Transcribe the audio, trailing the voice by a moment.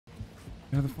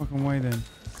Get out of the fucking way then,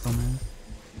 dumbass.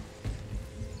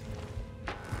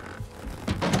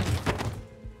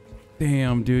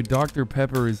 Damn, dude. Dr.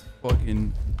 Pepper is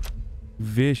fucking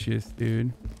vicious,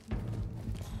 dude.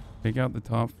 Take out the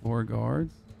top floor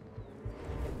guards.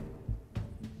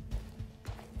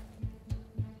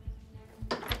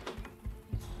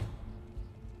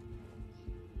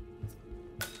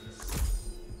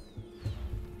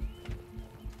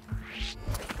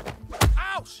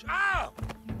 Ouch! Ow!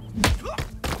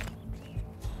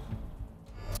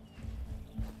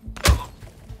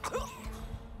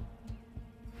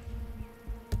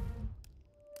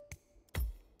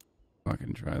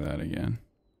 Fucking try that again.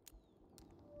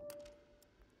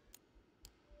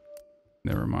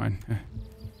 Never mind.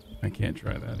 I can't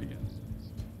try that again.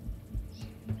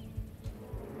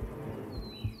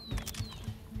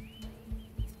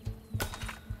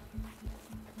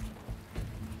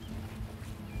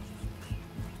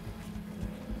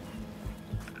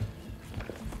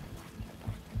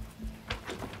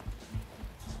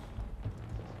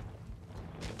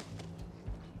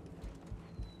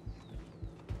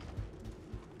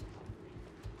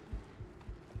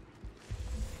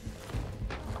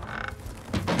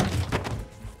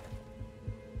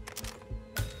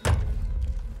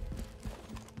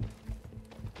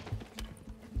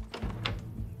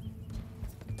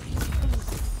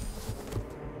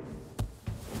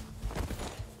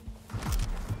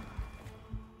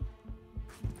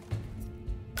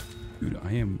 Dude,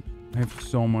 I have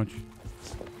so much.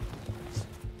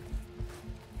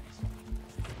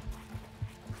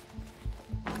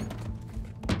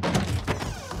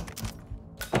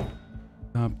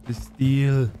 Stop the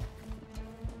steal.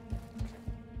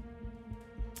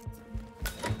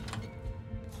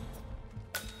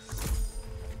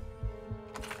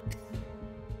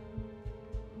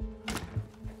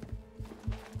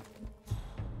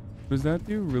 What does that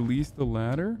do? Release the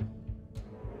ladder?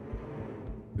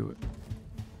 Do it.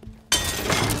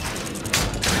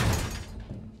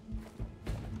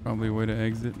 Probably a way to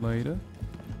exit later.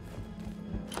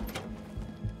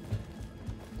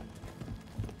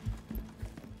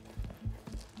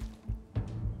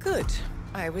 Good.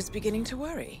 I was beginning to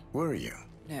worry. Were you?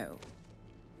 No.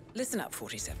 Listen up,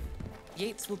 47.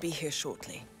 Yates will be here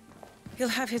shortly. He'll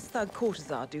have his thug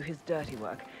Cortazar do his dirty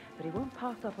work, but he won't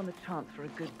pass up on the chance for a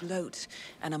good gloat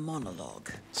and a monologue.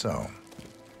 So,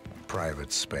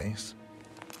 private space?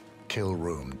 Kill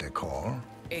room decor?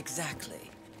 Exactly.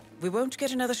 We won't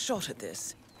get another shot at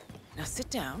this. Now sit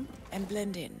down and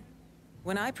blend in.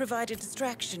 When I provide a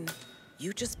distraction,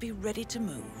 you just be ready to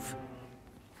move.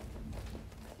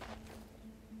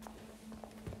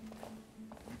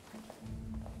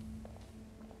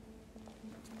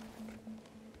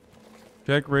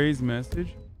 Check Ray's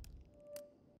message.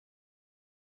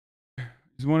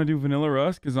 Just want to do Vanilla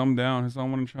Rust because I'm down. So I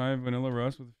want to try Vanilla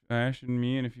Rust with Ash and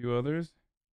me and a few others.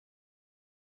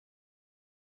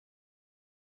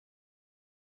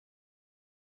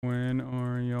 When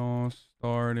are y'all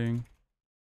starting?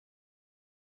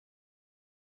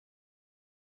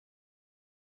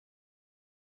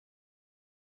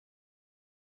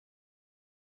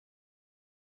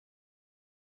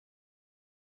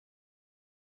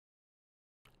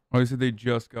 Oh, they said they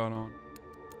just got on.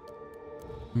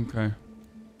 Okay.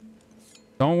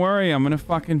 Don't worry, I'm gonna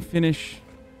fucking finish.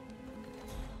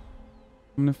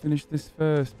 I'm gonna finish this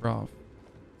first, bruv.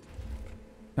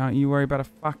 Don't you worry about a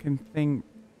fucking thing.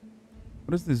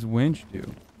 What does this winch do?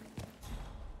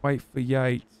 Wait for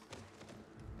Yates.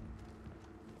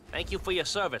 Thank you for your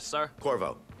service, sir.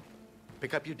 Corvo,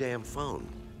 pick up your damn phone.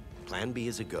 Plan B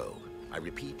is a go. I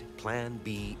repeat, Plan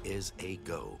B is a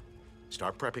go.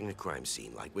 Start prepping the crime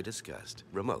scene like we discussed.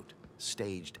 Remote,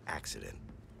 staged accident.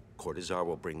 Cortazar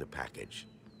will bring the package.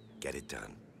 Get it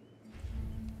done.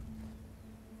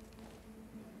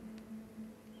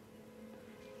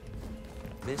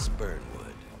 Miss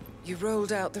Burnwood. You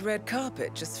rolled out the red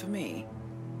carpet just for me.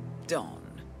 Dawn,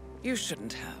 you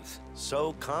shouldn't have.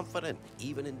 So confident,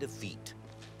 even in defeat.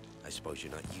 I suppose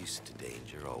you're not used to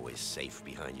danger, always safe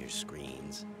behind your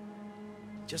screens.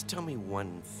 Just tell me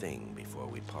one thing before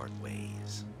we part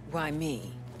ways. Why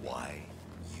me? Why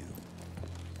you?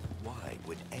 Why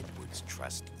would Edwards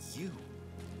trust you?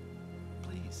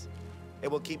 Please.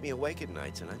 It will keep me awake at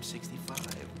nights, and I'm 65.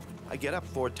 I get up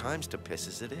 4 times to piss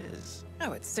as it is.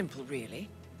 Oh, it's simple, really.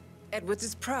 Edwards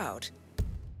is proud.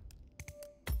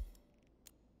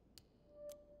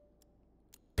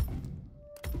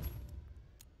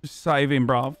 Just save him,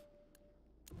 bruv.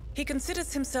 He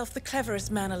considers himself the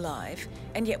cleverest man alive,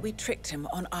 and yet we tricked him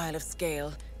on Isle of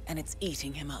Scale, and it's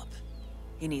eating him up.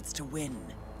 He needs to win.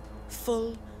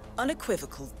 Full,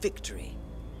 unequivocal victory.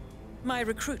 My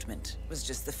recruitment was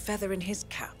just the feather in his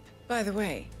cap. By the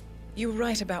way, you were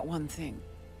right about one thing.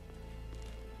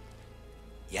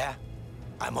 Yeah?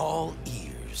 I'm all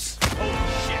ears. Turns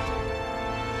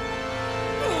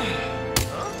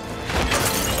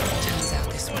out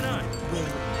this one will be.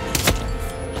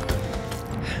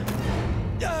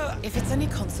 If it's any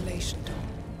consolation, Don,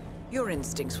 your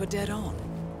instincts were dead on.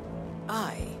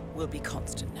 I will be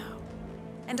constant now.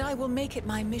 And I will make it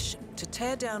my mission to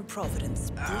tear down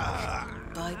Providence brick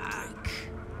by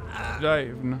brick.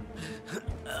 Jive.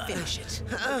 Finish it.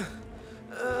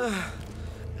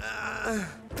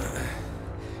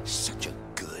 Such a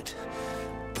good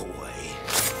boy.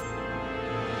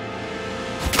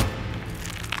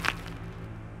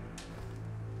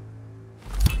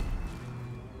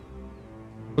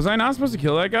 Was I not supposed to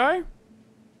kill that guy?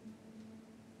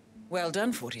 Well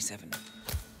done, 47.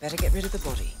 Better get rid of the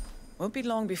body. Won't be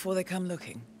long before they come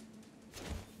looking.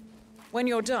 When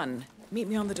you're done, meet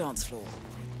me on the dance floor.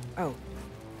 Oh,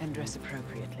 and dress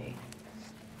appropriately.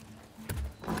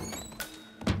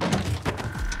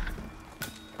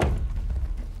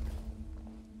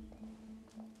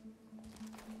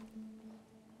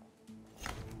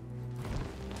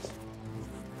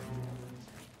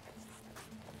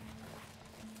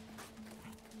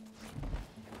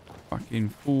 Fucking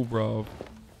fool, bro.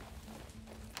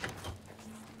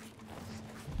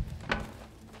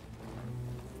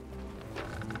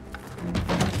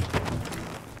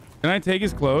 Can I take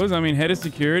his clothes? I mean, head of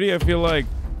security, I feel like...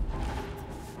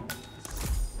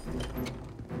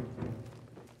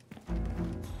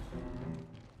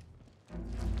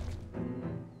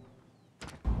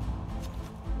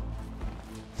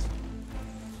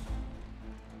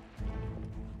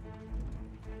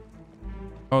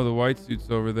 Oh, the white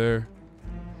suit's over there.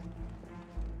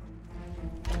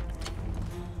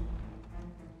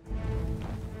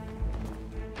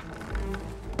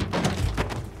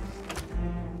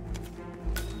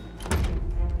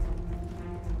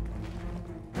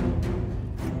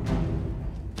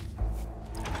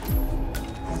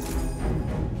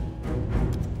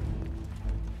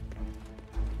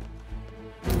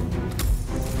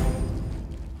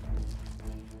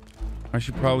 I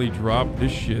should probably drop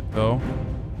this shit though.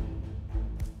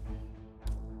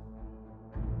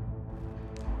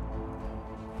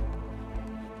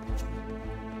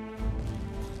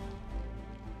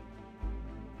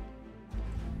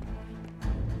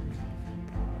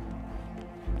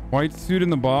 White suit in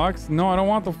the box? No, I don't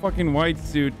want the fucking white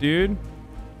suit, dude.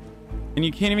 And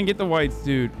you can't even get the white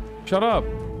suit. Shut up.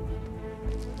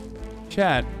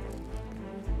 Chat.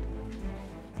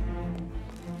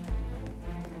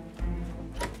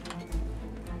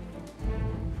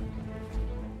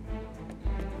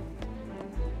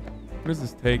 Where does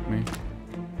this take me?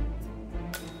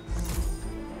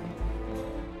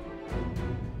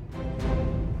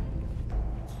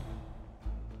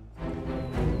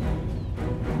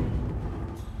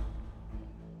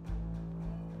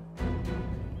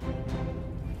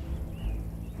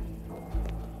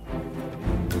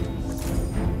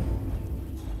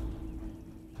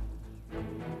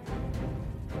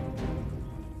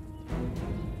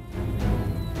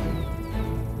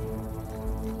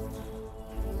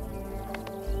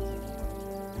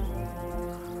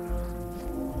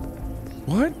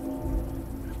 What?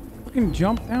 Fucking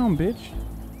jump down, bitch.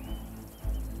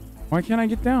 Why can't I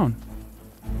get down?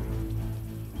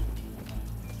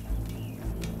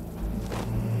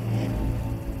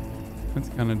 That's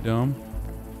kind of dumb.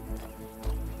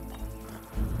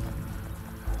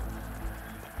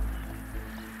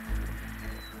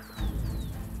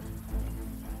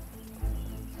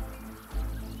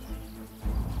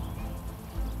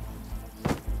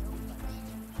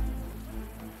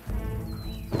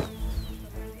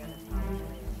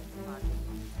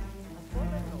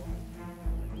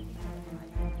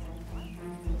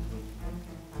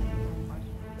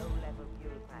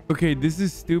 Okay, this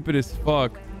is stupid as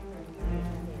fuck.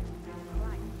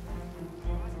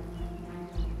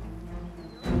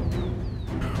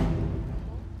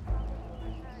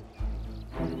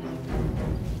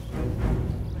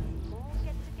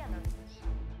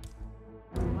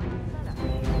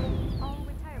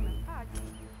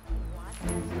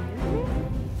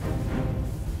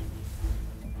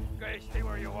 Okay, stay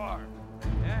where you are.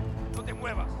 Eh? No te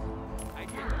muevas. I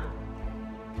hear you.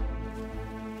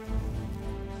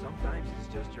 Sometimes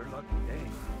it's just your lucky day.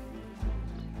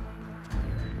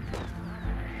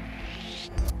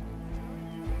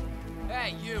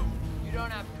 Hey, you! You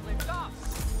don't have to lift up!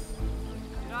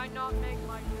 Did I not make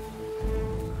my...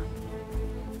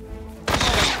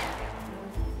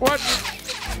 What?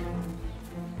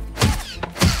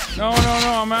 No, no,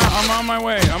 no. I'm on my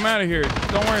way. I'm out of here.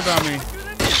 Don't worry about me.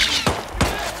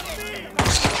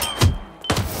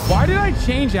 Why did I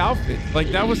change outfits? Like,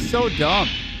 that was so dumb.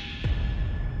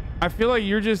 I feel like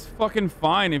you're just fucking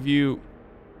fine if you...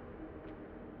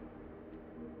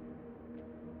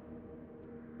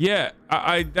 Yeah,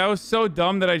 I that was so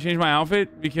dumb that I changed my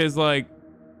outfit because, like,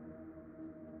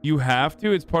 you have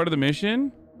to. It's part of the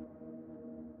mission.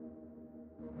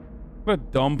 What a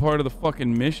dumb part of the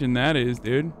fucking mission that is,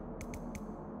 dude.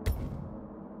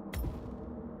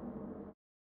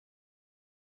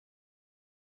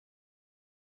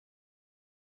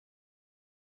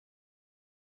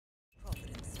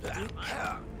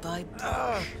 By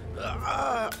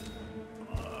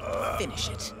finish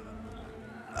it.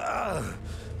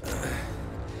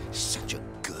 Such a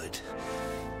good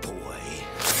boy.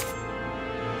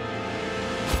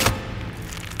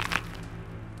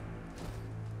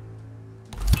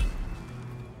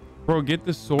 Bro, get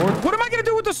the sword. What am I gonna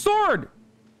do with the sword?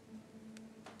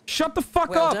 Shut the fuck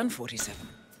Well up. done, 47.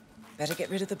 Better get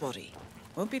rid of the body.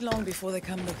 Won't be long before they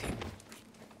come looking.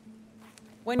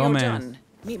 When you're done,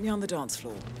 meet me on the dance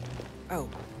floor. Oh,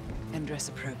 and dress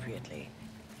appropriately.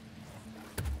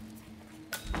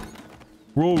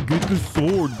 Bro, get the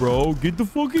sword, bro. Get the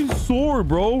fucking sword,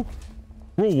 bro.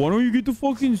 Bro, why don't you get the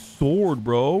fucking sword,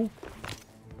 bro?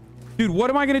 Dude, what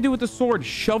am I gonna do with the sword?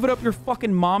 Shove it up your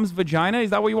fucking mom's vagina?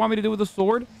 Is that what you want me to do with the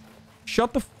sword?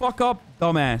 Shut the fuck up,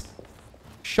 dumbass.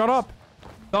 Shut up,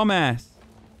 dumbass.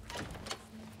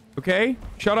 Okay?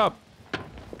 Shut up.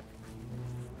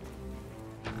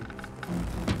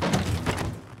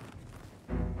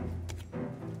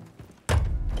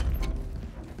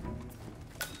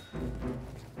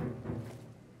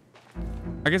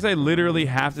 I guess I literally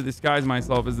have to disguise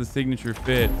myself as the signature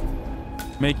fit,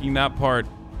 making that part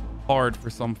hard for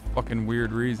some fucking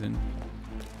weird reason.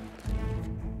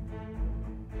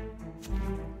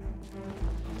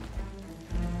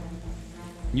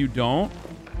 You don't?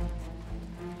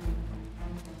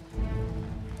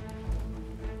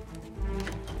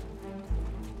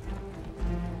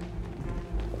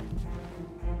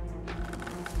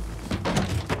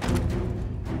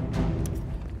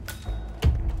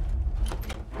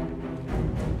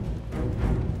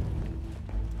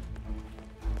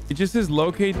 It just says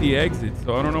locate the exit,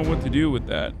 so I don't know what to do with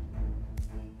that.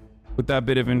 With that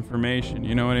bit of information,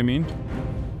 you know what I mean?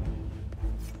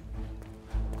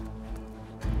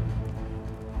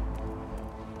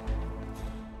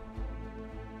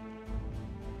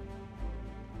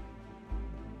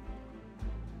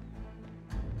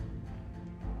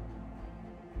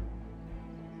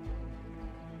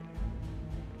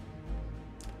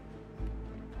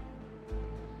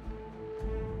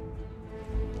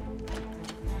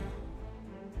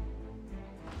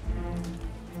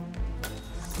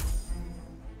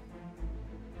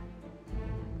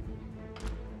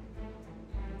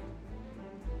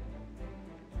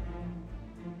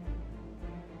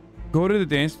 Go to the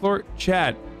dance floor?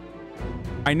 Chat.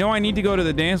 I know I need to go to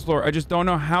the dance floor. I just don't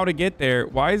know how to get there.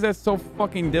 Why is that so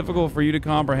fucking difficult for you to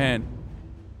comprehend?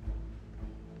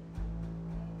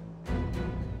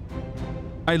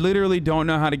 I literally don't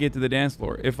know how to get to the dance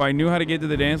floor. If I knew how to get to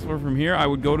the dance floor from here, I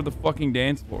would go to the fucking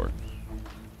dance floor.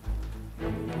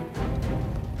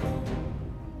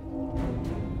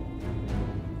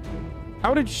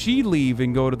 How did she leave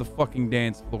and go to the fucking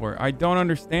dance floor? I don't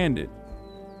understand it.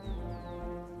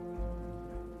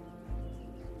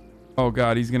 Oh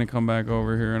god, he's gonna come back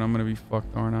over here and I'm gonna be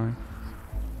fucked, aren't I?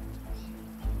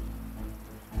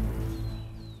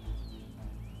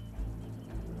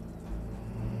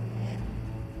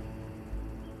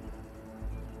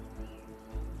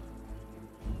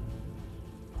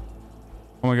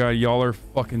 Oh my god, y'all are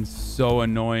fucking so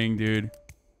annoying, dude.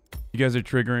 You guys are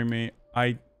triggering me.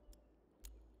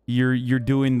 You're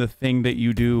doing the thing that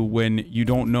you do when you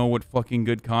don't know what fucking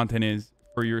good content is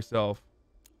for yourself.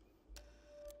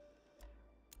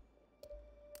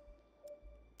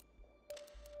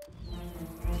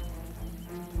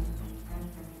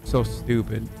 So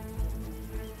stupid.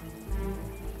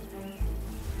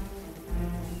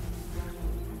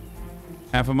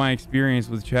 Half of my experience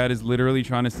with chat is literally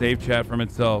trying to save chat from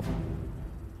itself.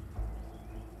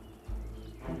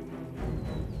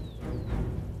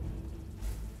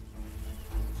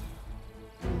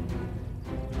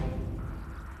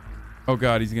 Oh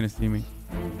god, he's gonna see me.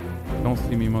 Don't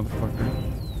see me, motherfucker.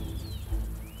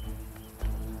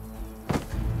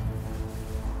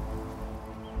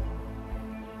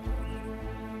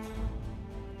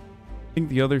 I think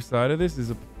the other side of this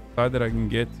is a side that I can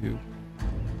get to.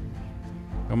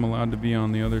 I'm allowed to be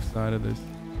on the other side of this.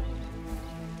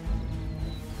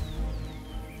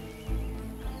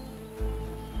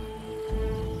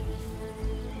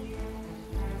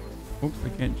 Oops, I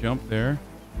can't jump there.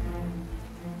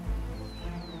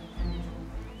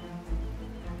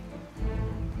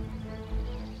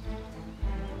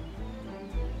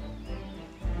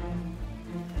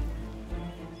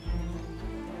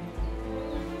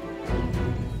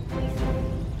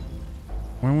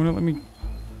 Why won't it let me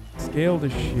scale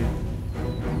this shit?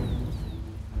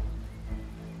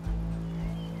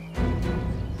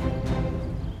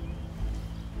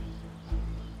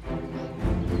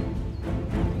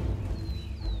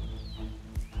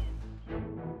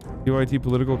 UIT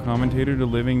political commentator to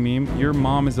living meme. Your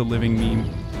mom is a living meme,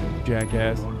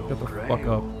 jackass. Shut the fuck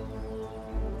up.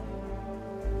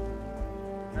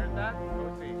 Heard that?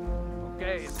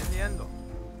 Okay, entendiendo.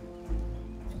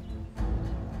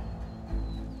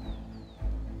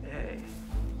 Hey,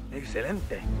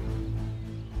 excelente.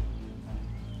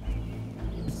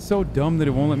 It's so dumb that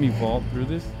it won't let me vault through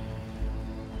this.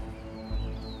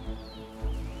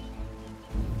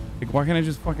 Like, why can't I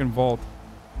just fucking vault?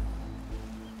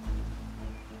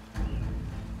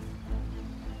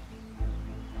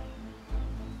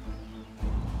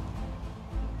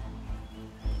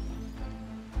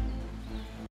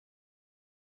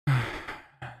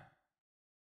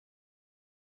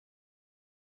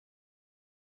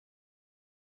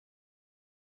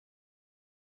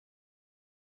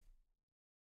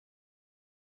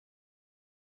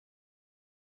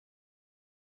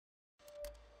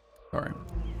 Sorry.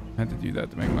 I had to do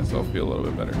that to make myself feel a little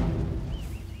bit better.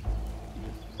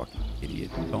 Fucking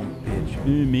idiot. Dumb bitch.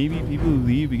 Maybe people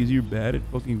leave because you're bad at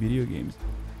fucking video games.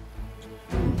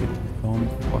 Dumb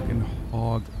fucking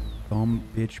hog. Dumb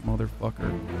bitch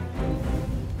motherfucker.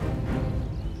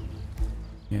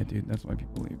 Yeah, dude. That's why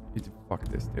people leave. Fuck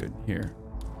this, dude. Here.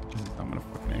 I'm gonna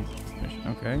fucking exit this mission,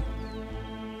 okay?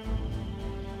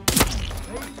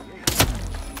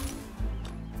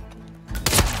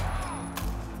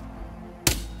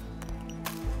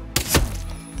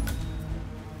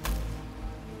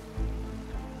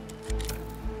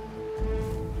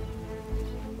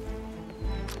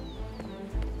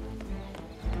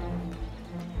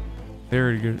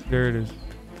 There it is. There it is.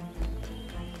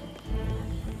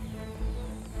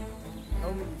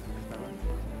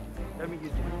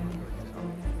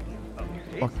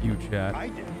 Fuck you, chat.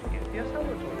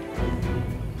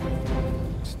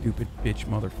 Stupid bitch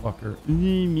motherfucker.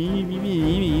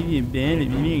 You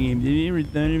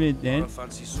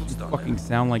fucking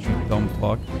sound like you dumb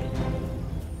fuck.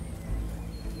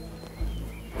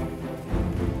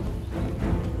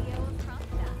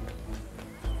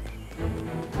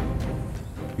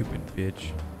 Stupid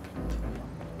bitch.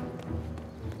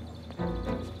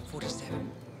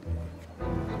 47.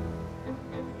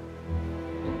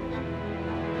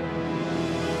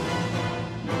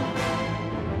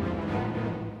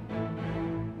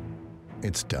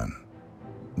 It's done.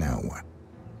 Now what?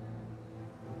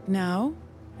 Now,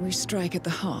 we strike at the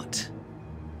heart.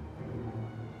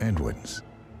 Edwards.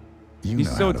 You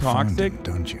He's know so how to find toxic. him,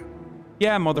 don't you?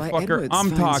 Yeah, motherfucker, Edwards I'm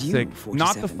finds toxic. you,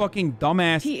 Not the 47. fucking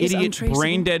dumbass, He is idiot, untraceable,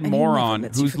 brain-dead and he never moron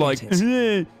lets you who's like, forget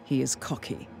it. He is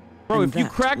cocky. bro, and if you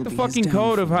that crack will the be his fucking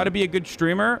code of downfall. how to be a good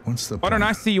streamer, What's the why don't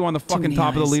I plan? see you on the fucking many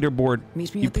top of eyes. the leaderboard,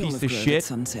 Meet me you at the piece Olive of Grove at shit?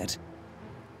 sunset.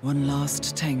 One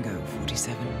last tango,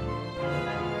 47.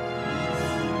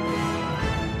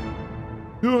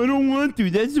 No, I don't want to,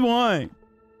 that's why.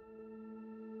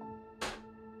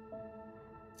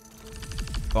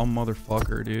 Dumb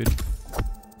motherfucker, dude.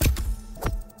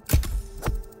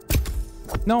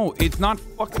 No, it's not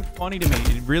fucking funny to me.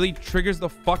 It really triggers the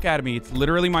fuck out of me. It's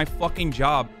literally my fucking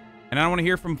job. And I don't want to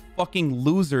hear from fucking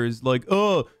losers like,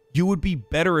 oh, you would be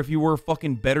better if you were a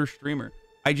fucking better streamer.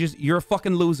 You're a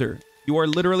fucking loser. You are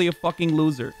literally a fucking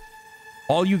loser.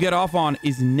 All you get off on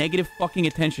is negative fucking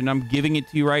attention. I'm giving it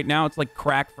to you right now. It's like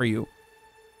crack for you.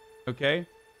 Okay?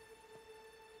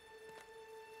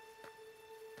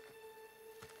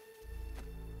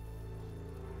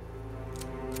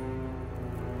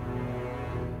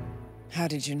 How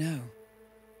did you know?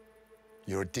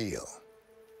 Your deal.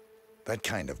 That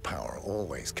kind of power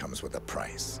always comes with a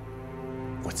price.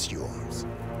 What's yours?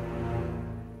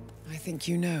 I think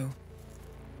you know.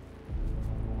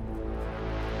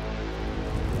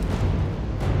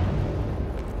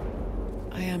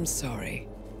 I am sorry.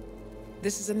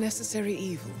 This is a necessary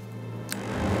evil.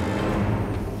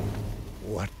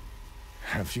 What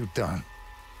have you done?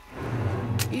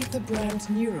 Ether brand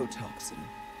neurotoxin.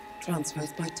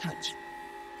 Transfers by touch.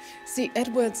 See,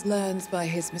 Edwards learns by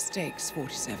his mistakes,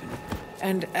 47.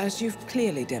 And as you've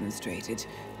clearly demonstrated,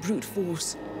 brute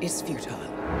force is futile.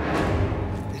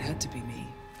 It had to be me.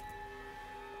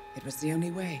 It was the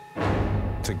only way.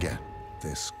 To get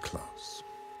this close.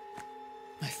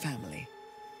 My family.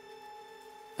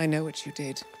 I know what you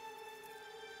did.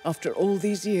 After all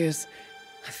these years,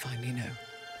 I finally know.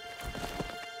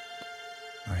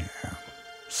 I am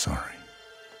sorry.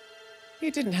 You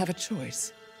didn't have a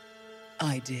choice.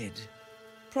 I did.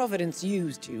 Providence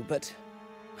used you, but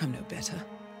I'm no better.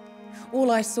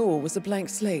 All I saw was a blank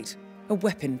slate, a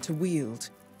weapon to wield.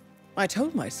 I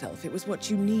told myself it was what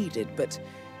you needed, but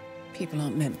people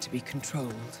aren't meant to be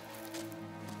controlled.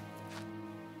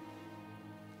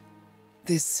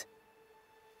 This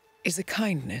is a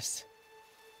kindness.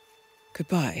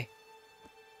 Goodbye,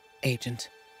 Agent.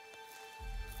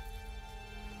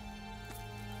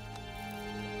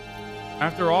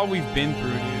 After all we've been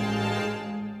through, dude.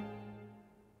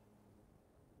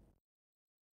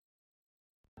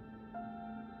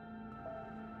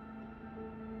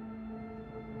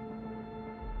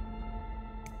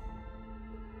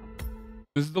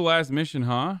 This is the last mission,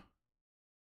 huh?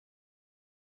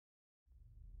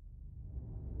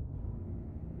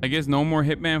 I guess no more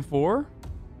Hitman 4?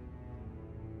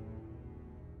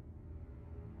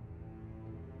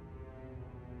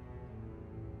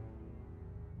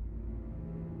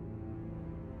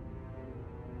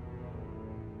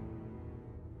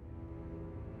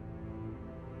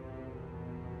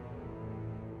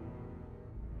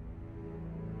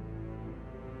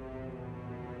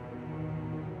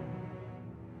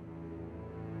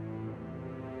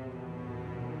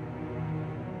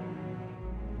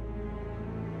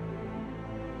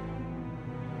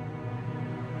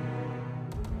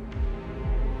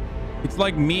 It's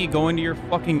like me going to your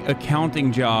fucking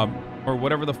accounting job or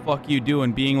whatever the fuck you do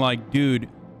and being like, dude,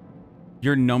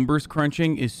 your numbers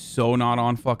crunching is so not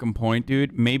on fucking point,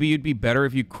 dude. Maybe you'd be better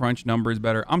if you crunch numbers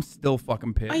better. I'm still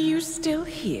fucking pissed. Are you still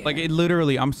here? Like, it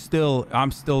literally, I'm still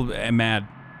mad.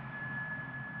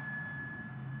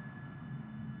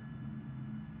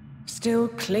 Still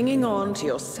clinging on to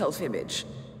your self-image.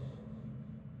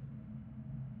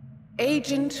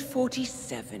 Agent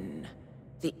 47,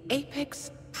 the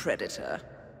apex predator.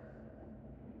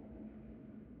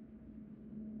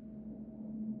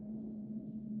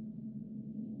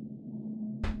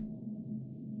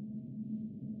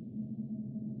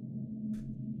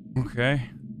 Okay.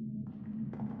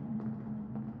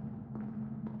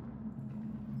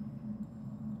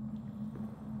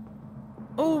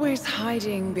 Always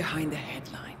hiding behind the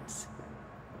headlines.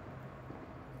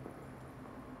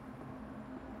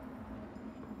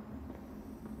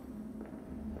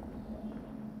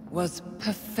 Was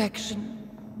perfection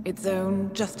its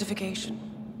own justification?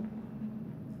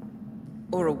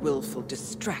 Or a willful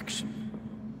distraction?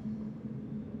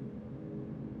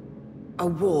 A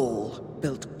wall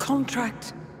built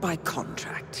contract by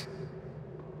contract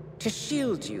to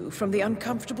shield you from the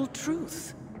uncomfortable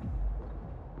truth.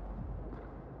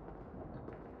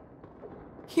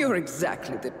 You're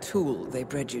exactly the tool they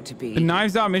bred you to be. The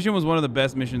Knives Out mission was one of the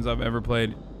best missions I've ever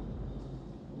played.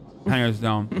 Hang us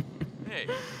down. Hey,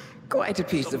 Quite a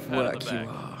piece of pat on the work you back.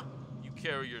 are. You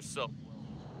carry yourself.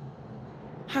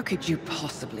 How could you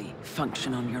possibly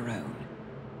function on your own?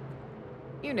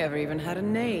 You never even had a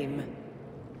name.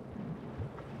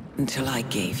 Until I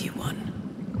gave you one.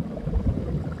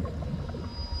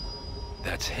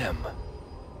 That's him.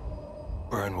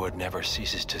 Burnwood never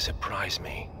ceases to surprise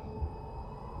me.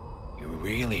 You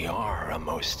really are a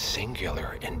most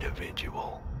singular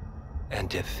individual.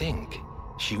 And to think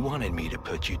she wanted me to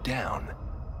put you down.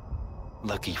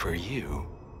 Lucky for you,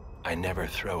 I never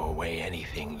throw away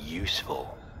anything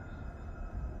useful.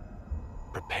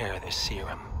 Prepare the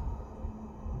serum.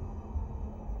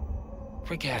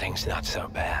 Forgetting's not so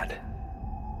bad.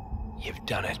 You've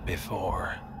done it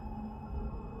before.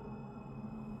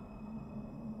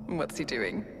 What's he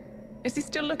doing? Is he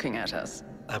still looking at us?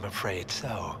 I'm afraid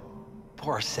so.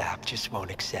 Poor sap just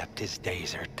won't accept his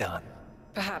days are done.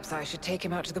 Perhaps I should take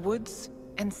him out to the woods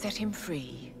and set him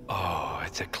free. Oh,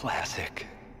 it's a classic.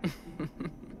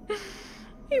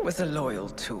 He was a loyal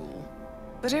tool.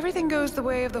 But everything goes the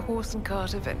way of the horse and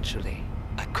cart eventually.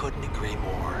 I couldn't agree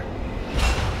more.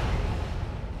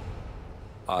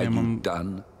 Are Damn, you I'm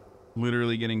done?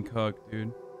 literally getting cucked,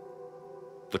 dude.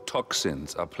 The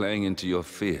toxins are playing into your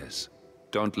fears.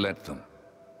 Don't let them.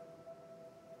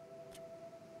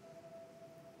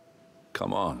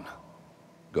 Come on.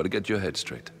 Gotta get your head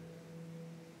straight.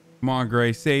 Come on,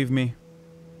 Gray, save me.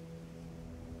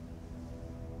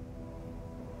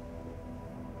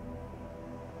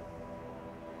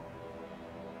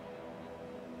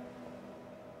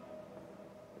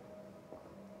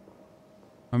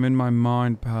 I'm in my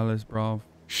mind palace, bro.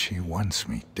 She wants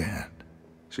me dead.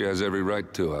 She has every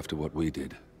right to after what we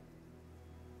did.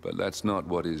 But that's not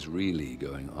what is really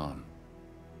going on.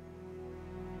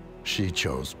 She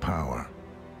chose power.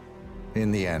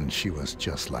 In the end, she was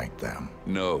just like them.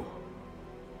 No.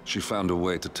 She found a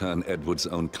way to turn Edward's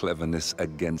own cleverness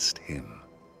against him.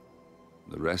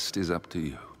 The rest is up to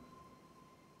you.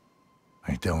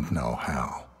 I don't know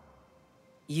how.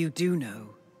 You do know.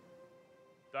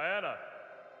 Diana!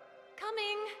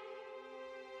 Coming.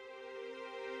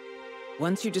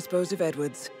 Once you dispose of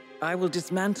Edwards, I will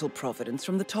dismantle Providence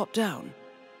from the top down.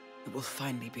 It will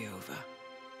finally be over.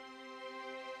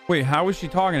 Wait, how is she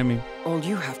talking to me? All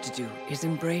you have to do is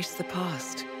embrace the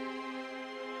past.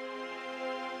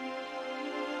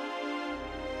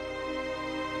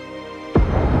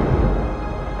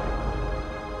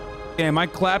 Damn, I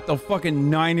clapped a fucking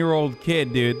 9-year-old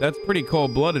kid, dude. That's pretty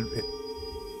cold-blooded.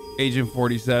 Agent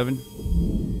 47.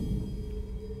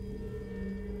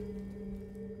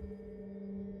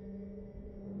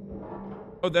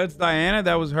 Oh, that's Diana?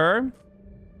 That was her?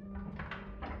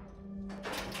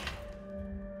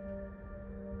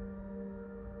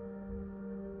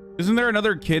 Isn't there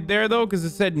another kid there, though? Because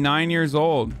it said 9 years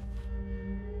old.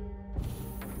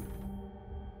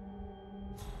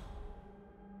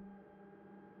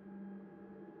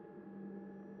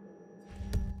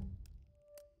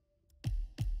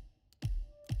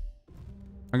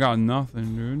 I got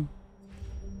nothing, dude.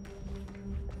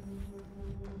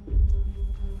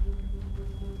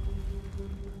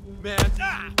 Man,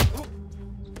 ah!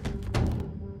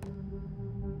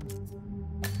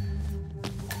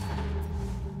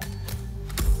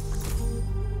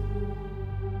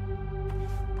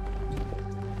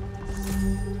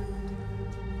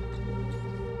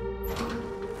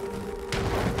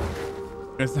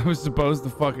 Guess I was supposed to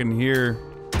fucking hear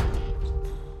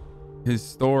his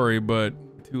story, but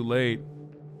too late.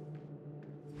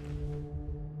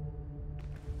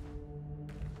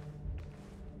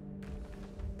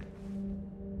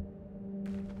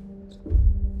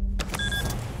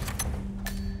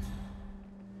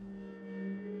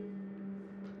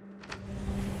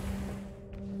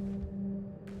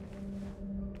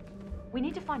 We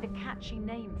need to find a catchy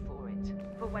name for it,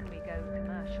 for when we go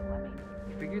commercial, I mean.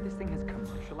 You figure this thing has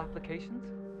commercial applications?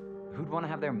 Who'd want to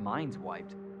have their minds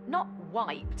wiped? Not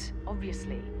wiped,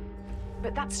 obviously.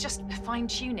 But that's just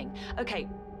fine-tuning. Okay,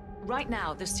 right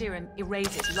now the serum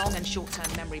erases long and short-term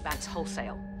memory banks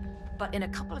wholesale. But in a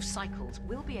couple of cycles,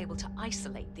 we'll be able to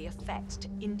isolate the effects to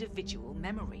individual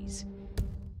memories.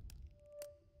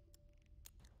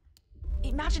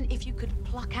 Imagine if you could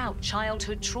pluck out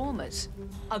childhood traumas,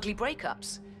 ugly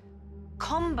breakups,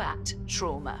 combat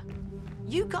trauma.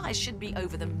 You guys should be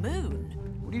over the moon.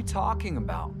 What are you talking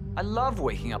about? I love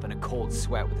waking up in a cold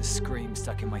sweat with a scream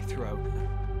stuck in my throat.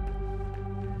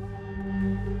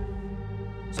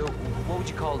 So, what would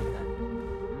you call it then?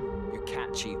 Your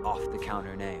catchy,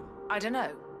 off-the-counter name. I don't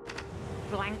know.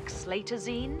 Blank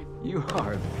Slaterzine? You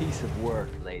are a piece of work,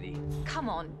 lady. Come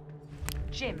on.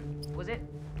 Jim, was it?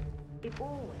 It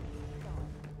always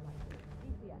starts like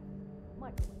DPS,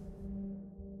 microwave,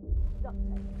 duct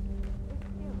tape. This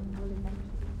serum will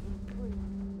eventually improve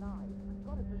lives. I've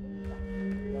got to believe that.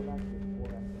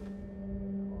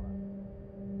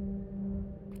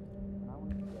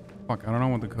 Fuck, I don't know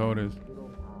what the code is.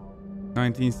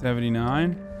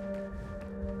 1979?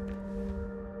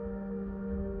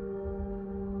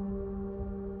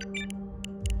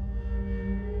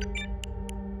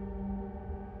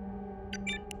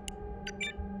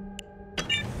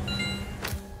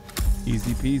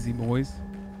 Easy peasy, boys.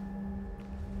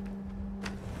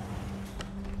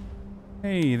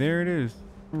 Hey, there it is.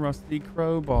 A rusty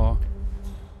crowbar.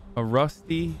 A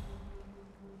rusty,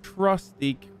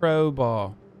 trusty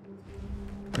crowbar.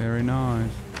 Very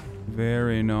nice.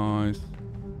 Very nice.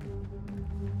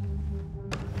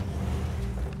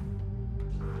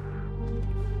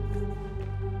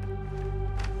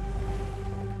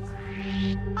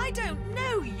 I don't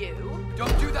know you.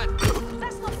 Don't do that!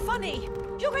 That's not funny.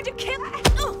 You're going to kill.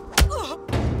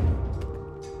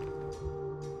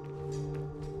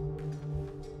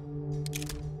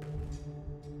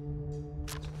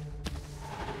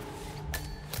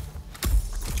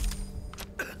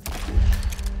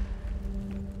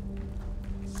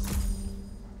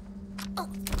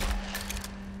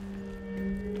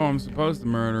 Oh, I'm supposed to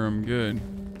murder him. Good.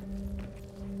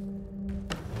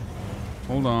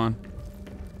 Hold on.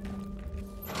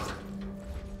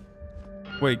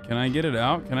 Wait, can I get it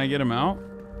out? Can I get him out?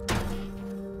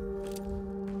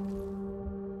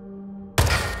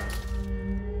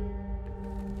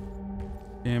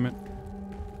 Damn it.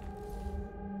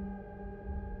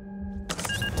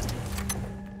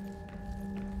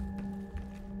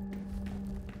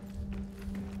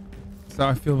 That's how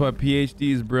I feel about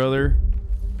PhDs, brother.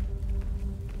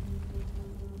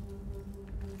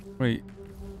 Wait.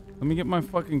 Let me get my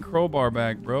fucking crowbar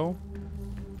back, bro.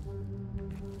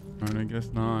 Alright, I guess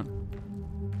not.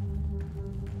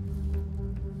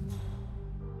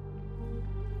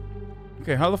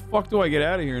 Okay, how the fuck do I get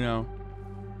out of here now?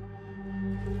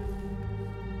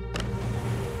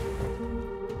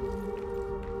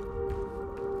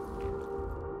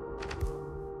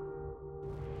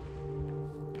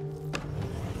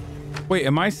 Wait,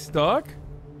 am I stuck?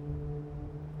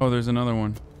 Oh, there's another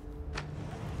one.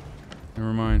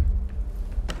 Never mind.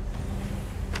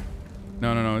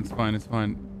 No, it's fine, it's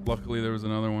fine. Luckily, there was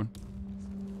another one.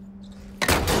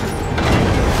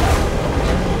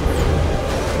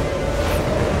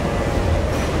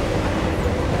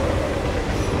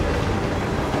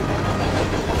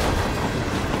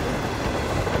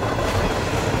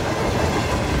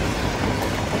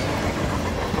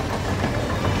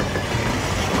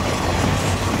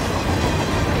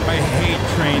 I hate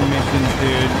train missions,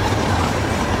 dude.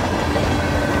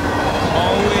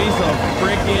 Always a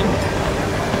frickin'...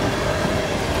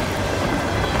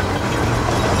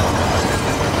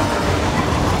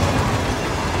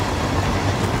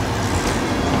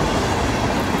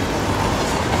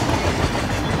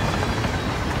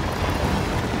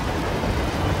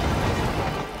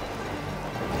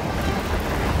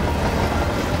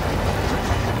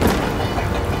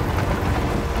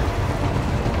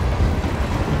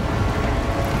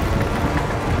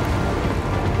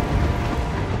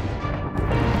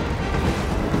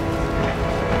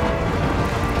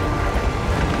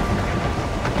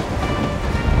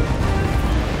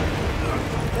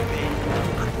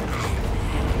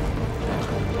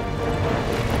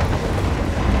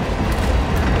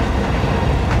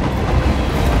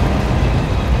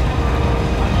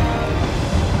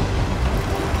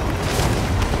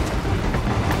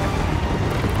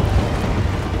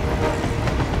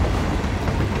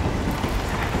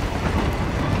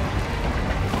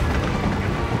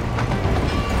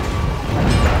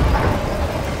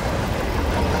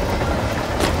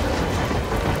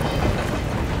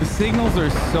 Signals are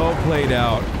so played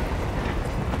out.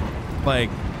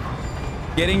 Like,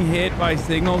 getting hit by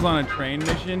signals on a train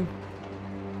mission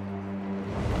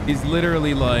is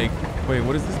literally like, wait,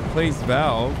 what is this place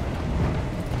valve?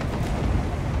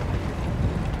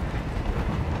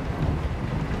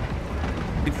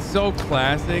 It's so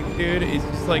classic, dude. It's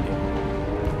just like,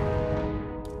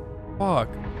 fuck.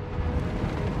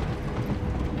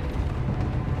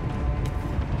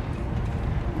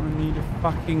 I need a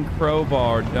fucking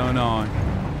crowbar, don't I?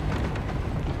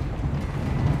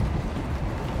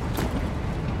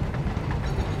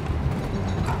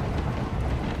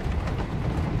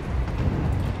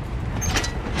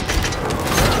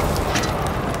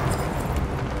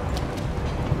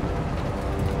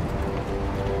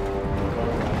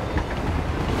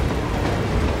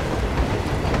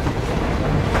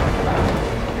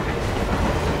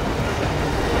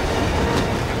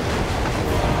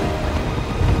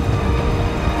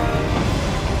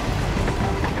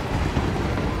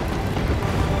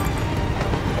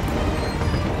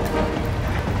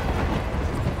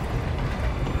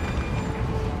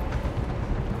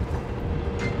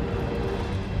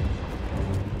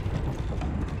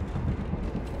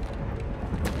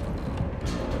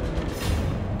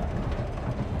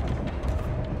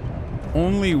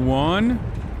 Only one?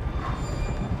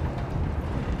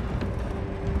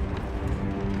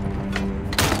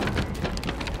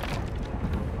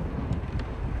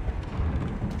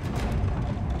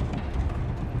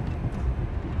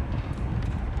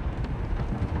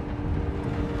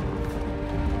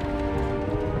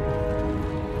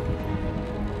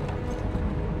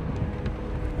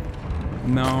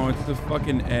 No, it's the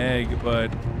fucking egg,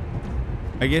 but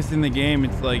I guess in the game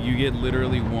it's like you get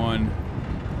literally one.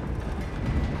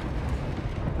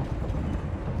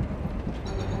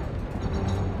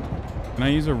 Can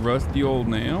I use a rusty old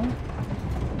nail?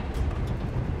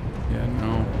 Yeah,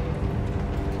 no.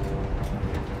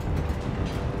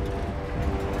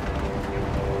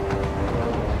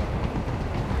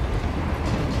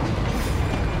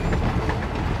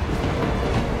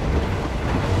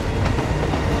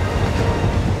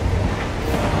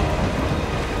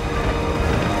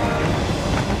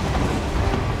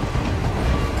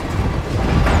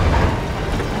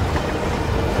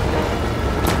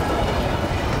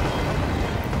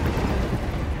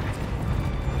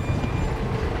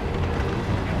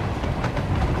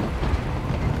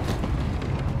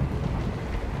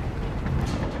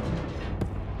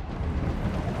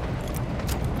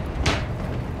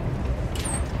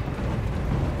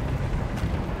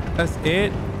 That's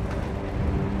it.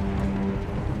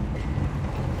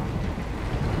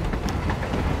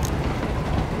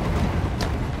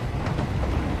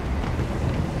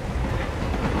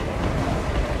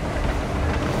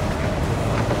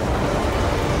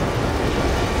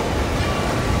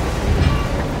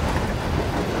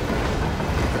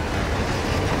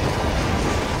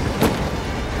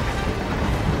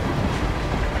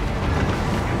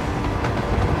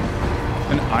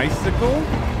 icicle?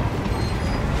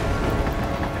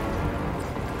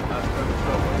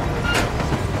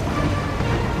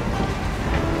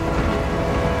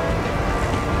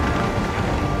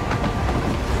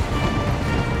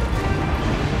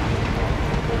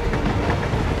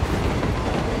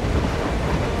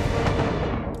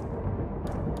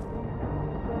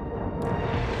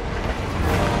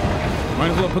 Might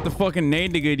as well put the fucking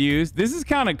nade to good use. This is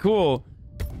kind of cool.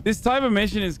 This type of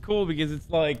mission is cool because it's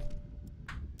like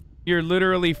you're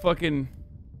literally fucking...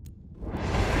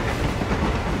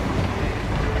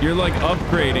 You're like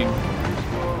upgrading.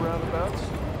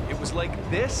 It was like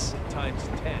this times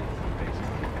 10,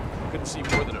 basically. Couldn't see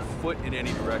more than a foot in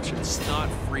any direction. Snot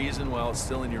freezing while it's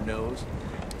still in your nose.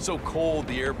 So cold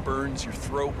the air burns your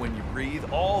throat when you breathe.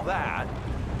 All that.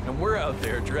 And we're out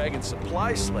there dragging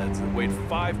supply sleds that weighed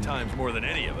 5 times more than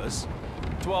any of us.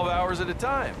 12 hours at a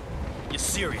time. You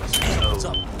serious? What's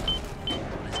up?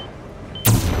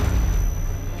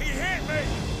 He hit me!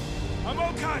 I'm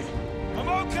okay! I'm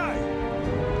okay!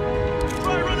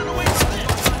 Try running away from me!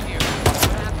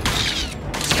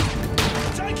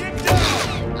 Take him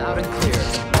down! Loud and clear.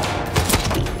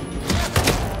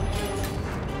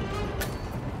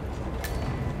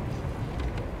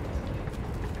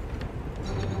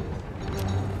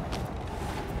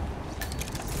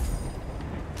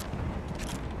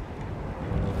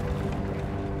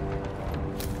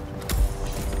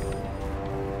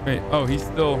 Wait, oh, he's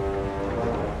still...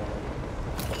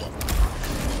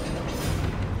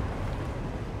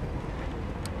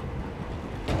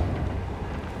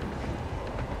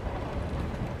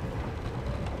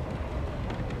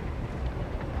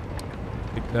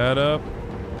 Pick that up.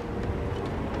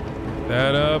 Pick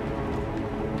that up.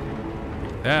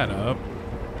 Pick that up.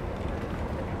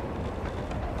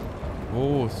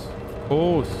 Of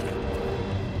course.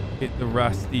 Hit the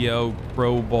rusty old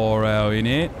crowbar out in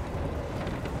it.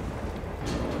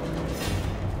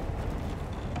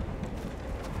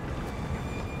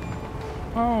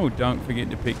 Oh, don't forget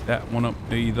to pick that one up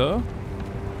either.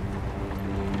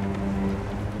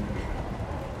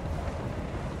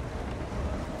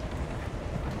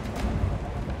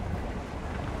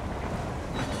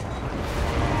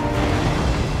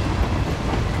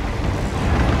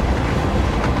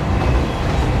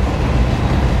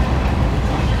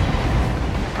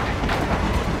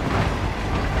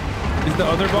 Is the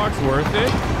other box worth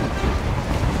it?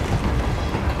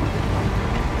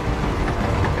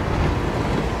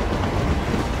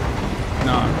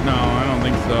 No, I don't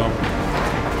think so.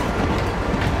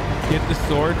 Get the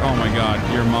sword? Oh my god,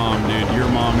 your mom, dude. Your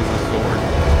mom is a sword.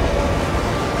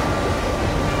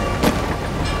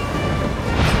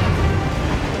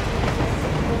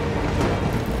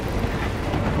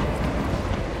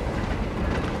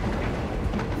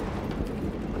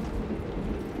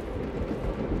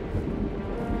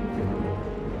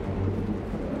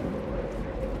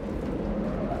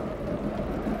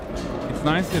 It's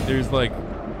nice that there's like...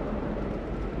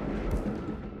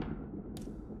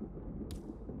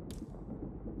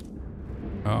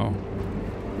 Oh.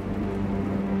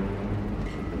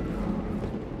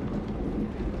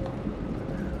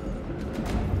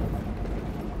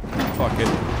 Fuck it.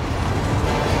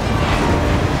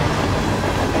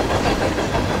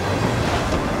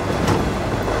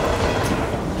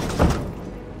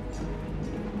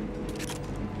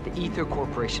 The Ether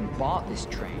Corporation bought this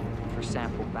train for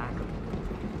sample backup.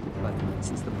 But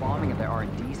since the bombing of their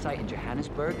R&D site in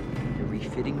Johannesburg, they're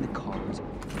refitting the cars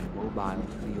with a mobile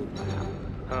field lab.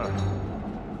 Huh.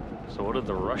 So what did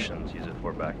the Russians use it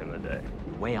for back in the day?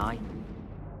 The way I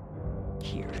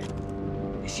hear it,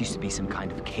 this used to be some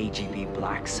kind of KGB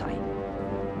black site.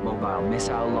 Mobile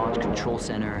missile launch control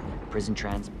center, prison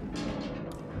trans...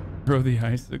 Throw the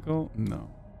icicle? No.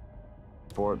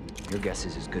 For your guess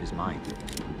is as good as mine.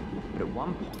 But at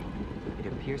one point, it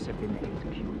appears to have been the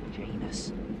executed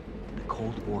Janus, the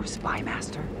Cold War spy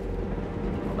master.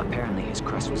 Well, apparently his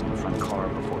crest was in the front car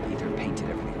before Ether painted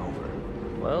everything over.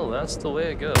 Well, that's the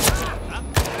way it goes.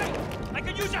 I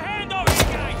could use a hand over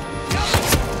here, guys!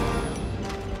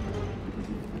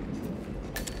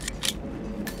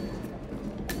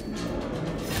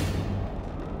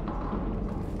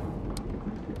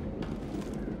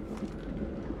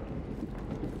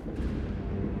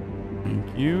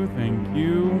 Thank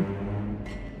you.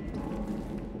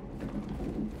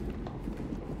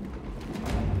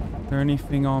 Is there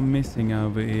anything I'm missing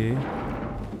over here?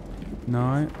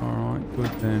 No? Alright,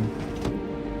 good then.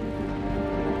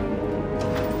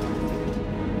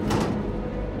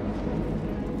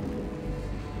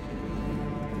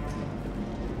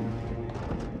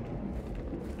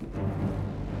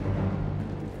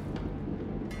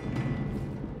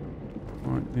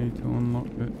 Alright, need to unlock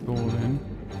that door then.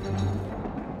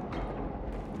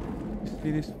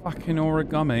 See this fucking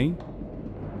origami?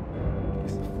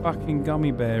 It's a fucking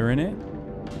gummy bear in it.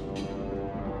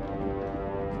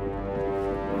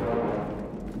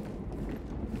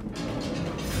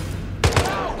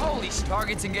 Holy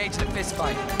targets engaged in a fist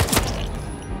fight. I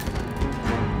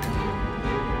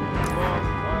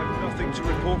have nothing to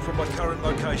report from my current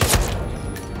location.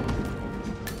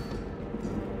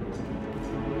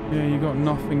 Yeah, you got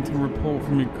nothing to report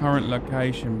from your current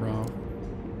location, bro.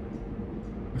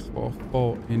 That's what I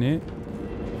thought, innit?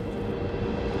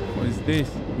 What is this?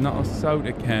 Not a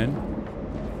soda can.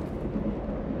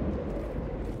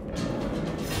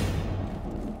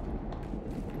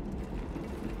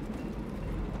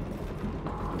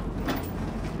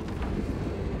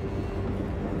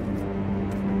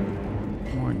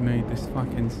 Might need this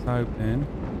fucking soap then.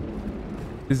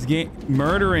 This game,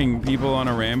 murdering people on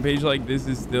a rampage like this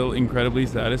is still incredibly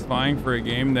satisfying for a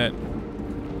game that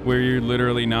where you're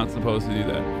literally not supposed to do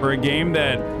that. For a game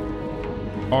that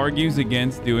argues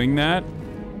against doing that,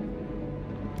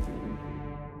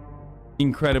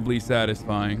 incredibly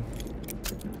satisfying.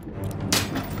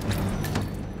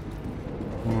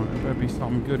 Alright, there better be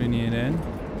something good in here then.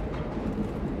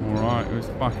 Alright, it was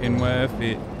fucking worth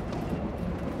it.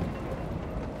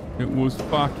 It was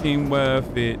fucking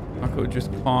worth it. I could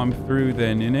just climb through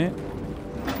then, innit?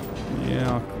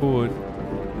 Yeah, I could.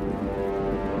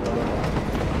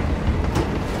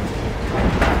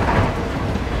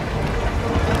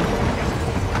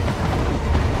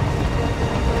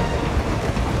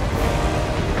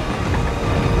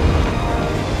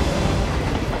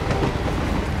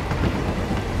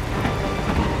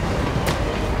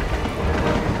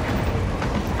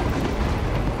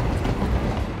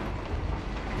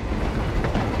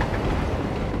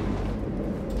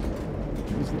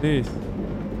 This.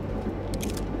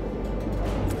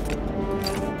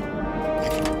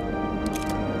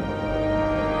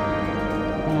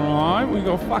 Alright, we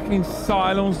got fucking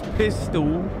silenced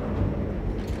pistol.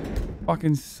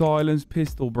 Fucking silenced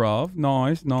pistol, bruv.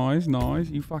 Nice, nice, nice.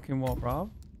 You fucking what,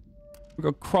 bruv? We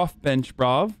got craft bench,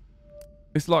 bruv.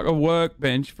 It's like a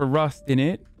workbench for rust in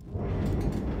it.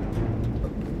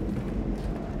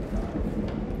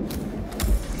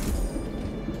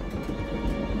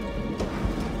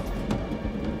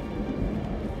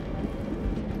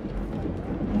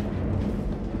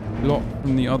 Lock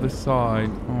from the other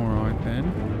side. Alright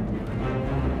then.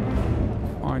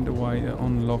 Find a way to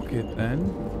unlock it then.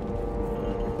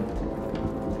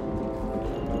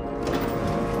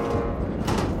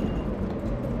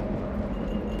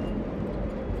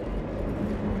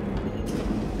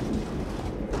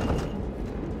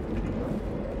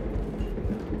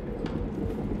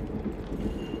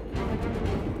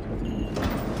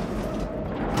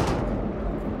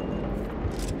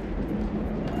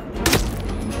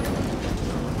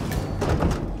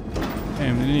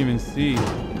 Damn, they didn't even see.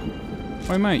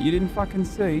 Wait, mate, you didn't fucking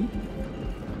see?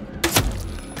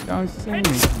 Don't see me,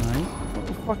 mate. What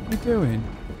the fuck are you doing?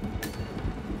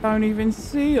 Don't even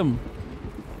see them.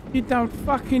 You don't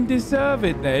fucking deserve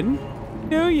it then,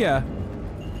 do ya?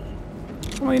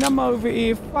 I mean, I'm over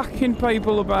here fucking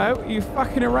people about. You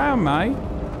fucking around, mate.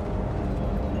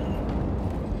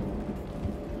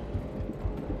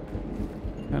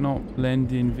 Cannot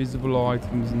blend in. Visible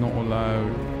items not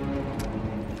allowed.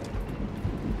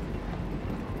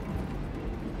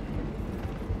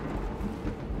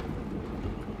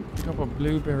 Up a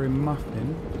blueberry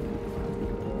muffin.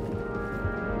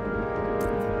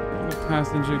 The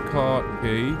passenger cart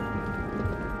key.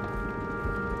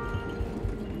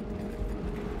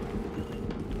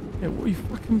 Yeah, what are you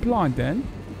fucking blind then?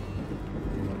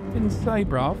 Didn't say,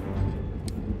 bruv.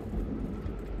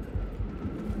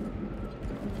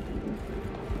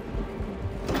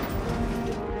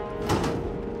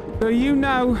 Do you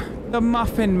know the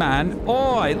Muffin Man?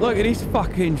 Oi, look at these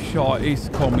fucking shot. These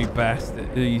commie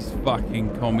bastards. These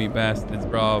fucking commie bastards,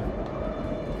 bruv.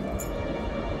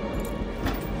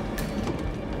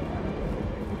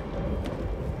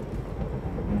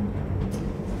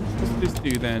 What's this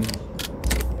do then?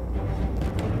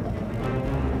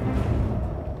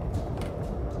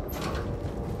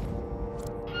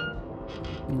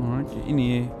 Alright, get in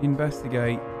here.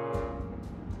 Investigate.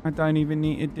 I don't even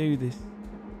need to do this.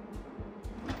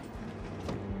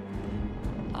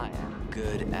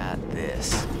 Good at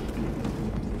this.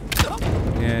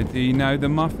 Yeah, do you know the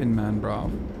Muffin Man,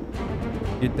 bro?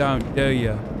 You don't, do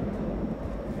you?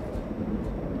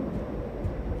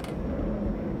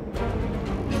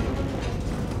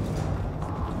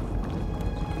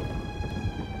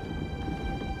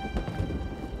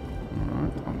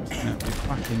 Alright, I'm gonna snap your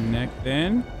fucking neck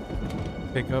then.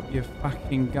 Pick up your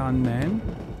fucking gun then.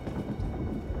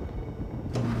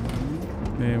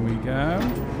 There we go.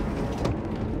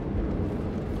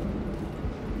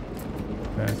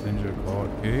 Passenger car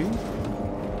key.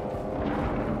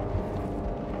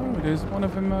 Oh, there's one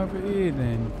of them over here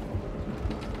then.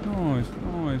 Nice,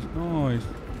 nice, nice.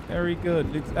 Very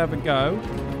good. Let's have a go.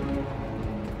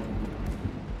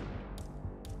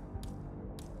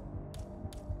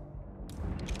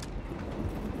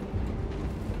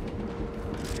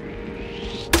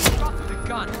 Drop the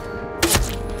gun.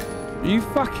 Are you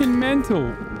fucking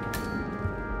mental?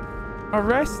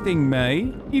 Arresting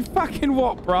me? You fucking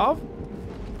what, bruv?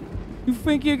 You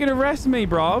think you can arrest me,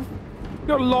 bruv? You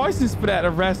got a license for that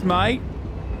arrest, mate.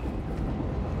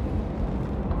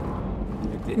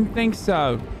 Didn't think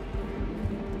so.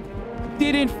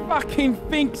 Didn't fucking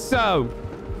think so.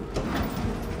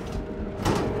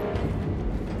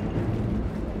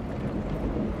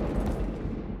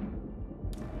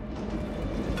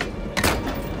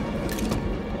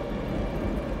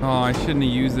 Oh, I shouldn't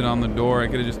have used it on the door. I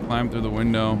could have just climbed through the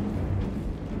window.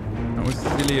 That was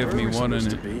silly of me, wasn't it?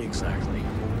 To be exactly,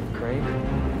 Crane.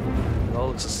 It all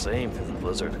looks the same through the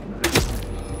blizzard.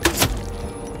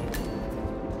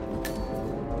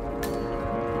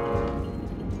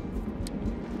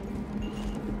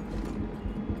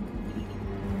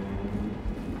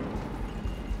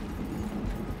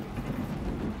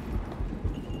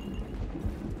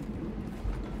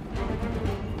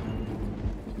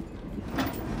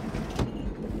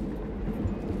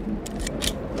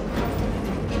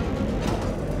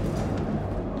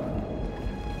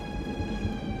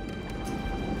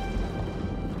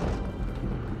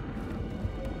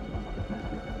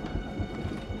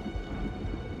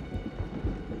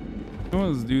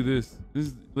 Let's do this.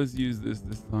 Let's use this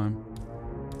time.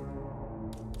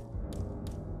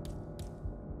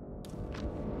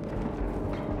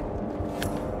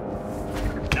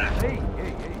 Hey.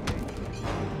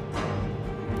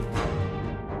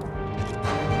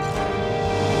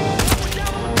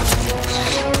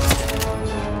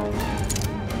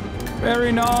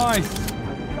 Very nice.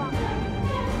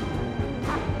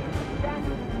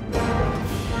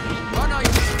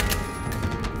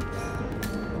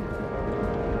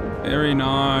 Very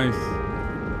nice.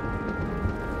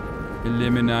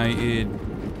 Eliminated.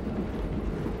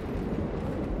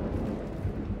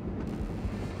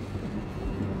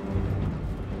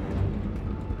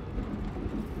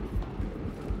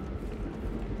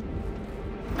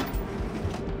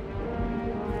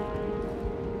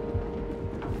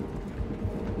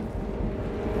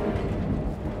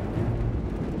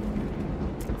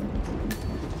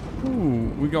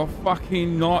 Ooh, we got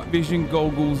fucking night vision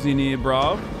goggles in here,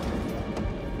 bruv.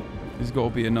 There's got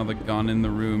to be another gun in the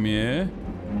room, yeah?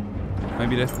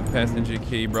 Maybe that's the passenger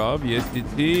key, bruv. Yes,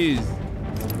 it is.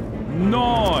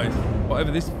 Nice.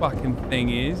 Whatever this fucking thing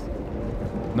is.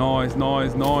 Nice,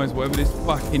 nice, nice. Whatever this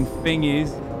fucking thing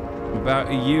is. I'm about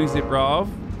to use it, bruv.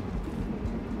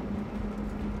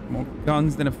 More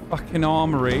guns than a fucking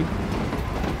armory.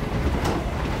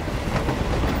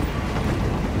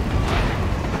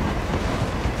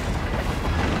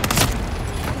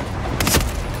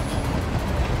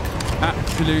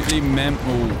 Absolutely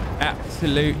mental.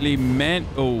 Absolutely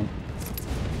mental.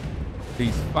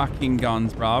 These fucking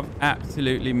guns, bruv.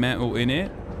 Absolutely mental in it.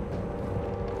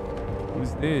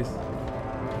 What's this?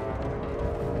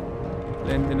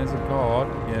 Blend in as a guard.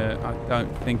 Yeah, I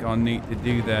don't think I need to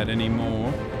do that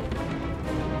anymore.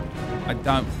 I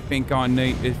don't think I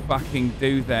need to fucking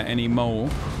do that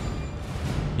anymore.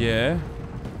 Yeah.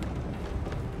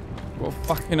 Got a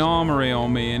fucking armory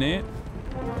on me in it.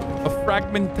 A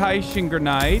fragmentation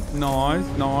grenade. Nice,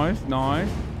 nice, nice.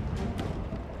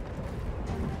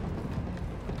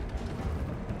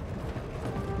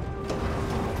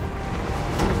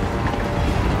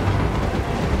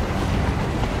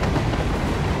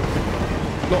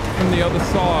 Locked from the other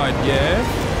side, yeah?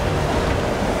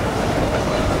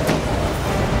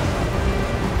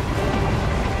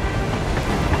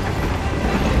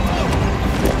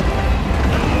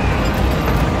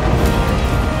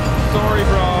 Sorry,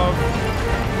 bro.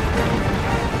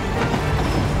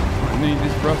 I need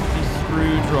this rusty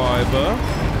screwdriver.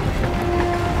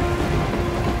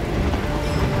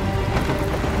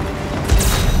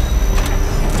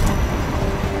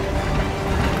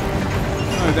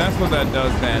 Oh, that's what that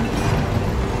does then.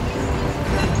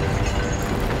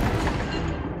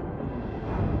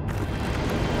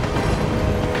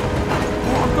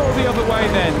 Oh, I'll go the other way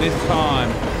then this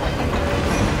time.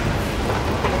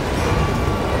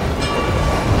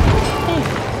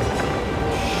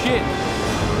 Shit.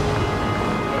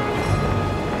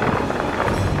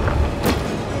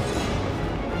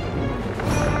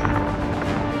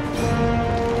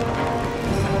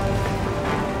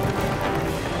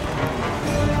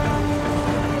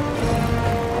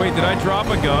 Wait, did I drop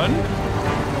a gun?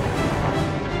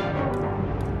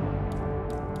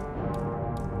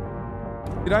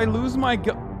 Did I lose my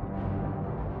gun?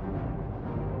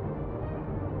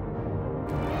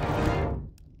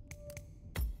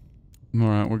 All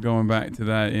right, we're going back to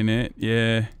that, innit?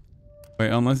 Yeah. Wait,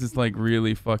 unless it's like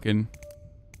really fucking...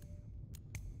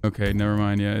 Okay, never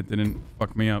mind. Yeah, it didn't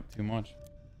fuck me up too much.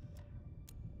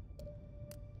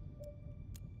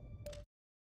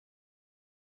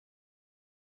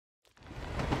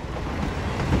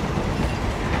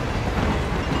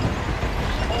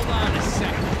 Hold on a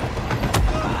second.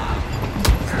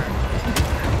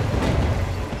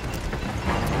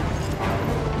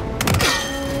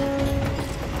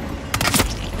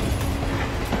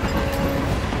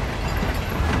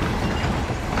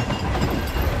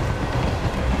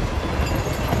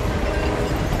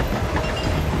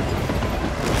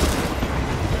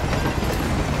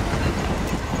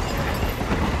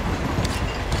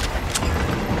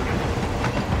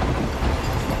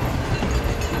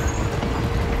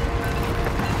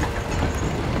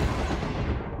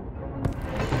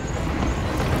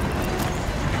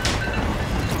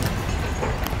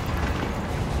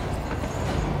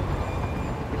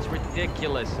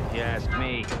 Ridiculous, if you ask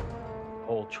me.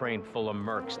 Whole train full of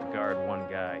mercs to guard one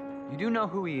guy. You do know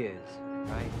who he is,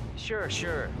 right? Sure.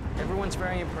 Everyone's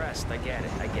very impressed. I get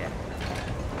it.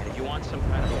 And if you want some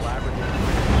kind of elaborate...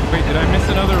 Wait, did I miss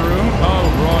another room? Oh,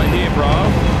 right here, bro.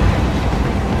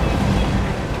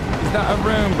 Is that a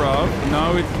room, bro?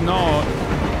 No, it's not.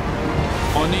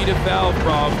 I need a valve,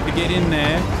 bro, to get in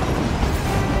there.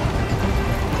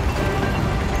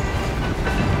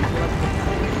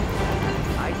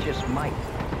 I just might.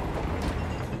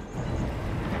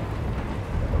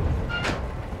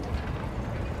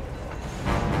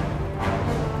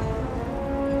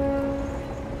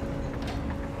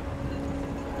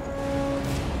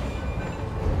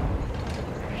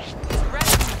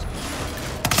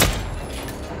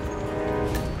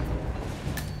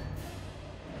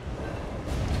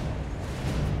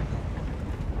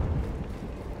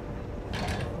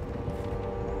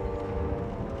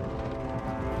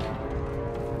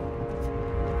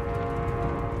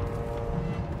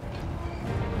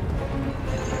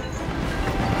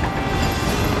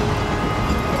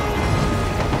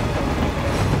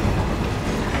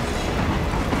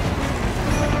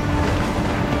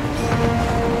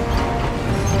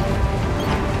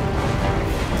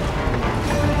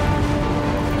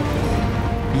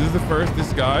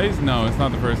 Disguise? No, it's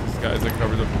not the first disguise that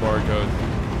covers up the barcode.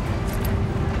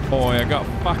 Boy, I got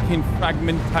fucking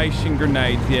fragmentation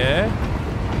grenades, yeah?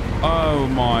 Oh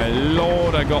my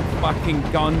lord, I got fucking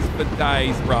guns for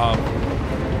days, bro.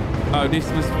 Oh, this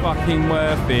was fucking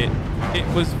worth it. It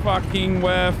was fucking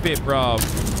worth it, bro.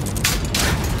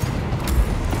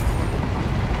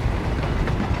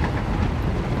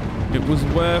 It was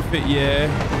worth it, yeah.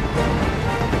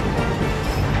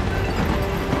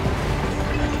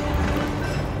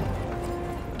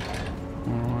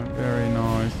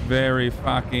 Very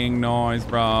fucking nice,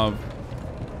 bruv.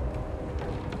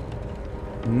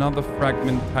 Another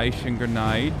fragmentation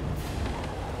grenade.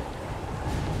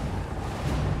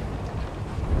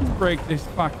 Let's break this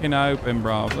fucking open,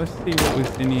 bruv. Let's see what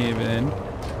was in here then.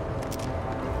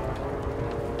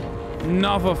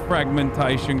 Another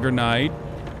fragmentation grenade.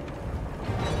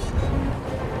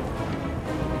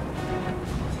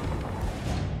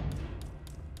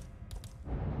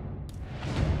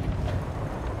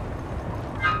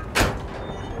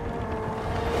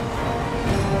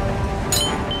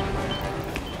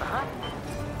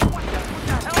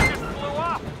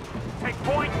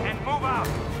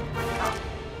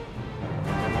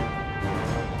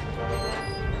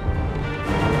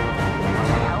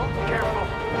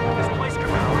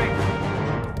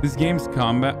 This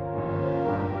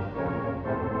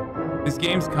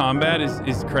game's combat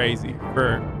is crazy.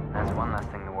 That's one less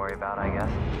thing to worry about, I guess.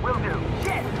 Will do.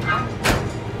 Shit!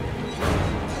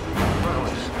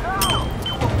 No!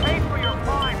 You will pay for your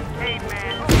crimes,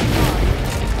 caveman!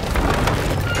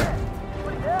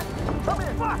 Come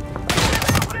here! Fuck!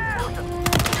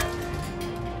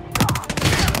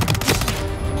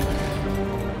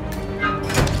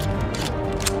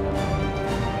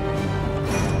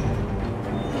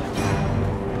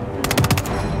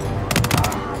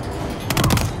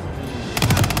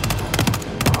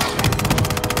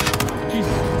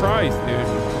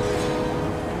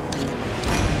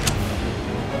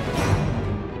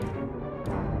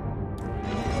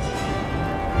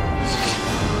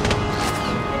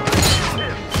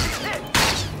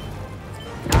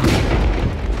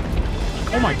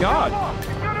 God.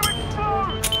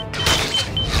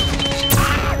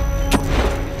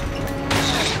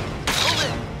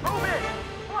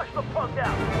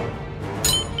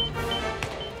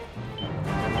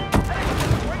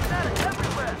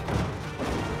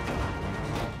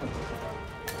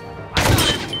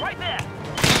 Right there!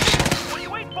 What are you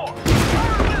waiting for?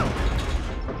 Fire at will!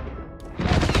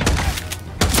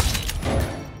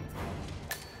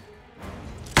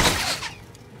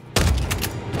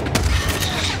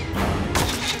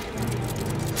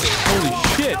 Holy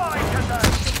shit!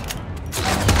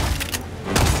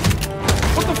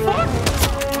 What the fuck?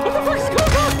 What the fuck is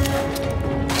going on?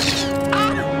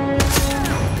 Ah!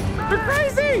 They're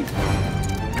crazy!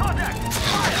 Contact!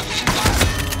 Fire!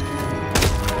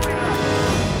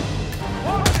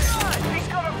 He's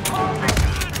got a perfect!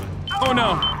 Oh no!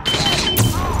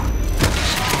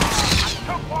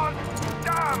 Took one!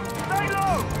 Damn! Stay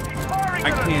low! He's firing I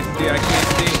at us! can't see, I can't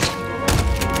see.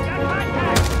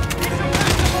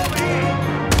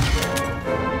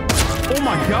 Oh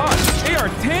my god! They are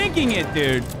tanking it,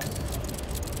 dude!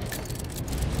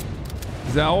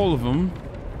 Is that all of them?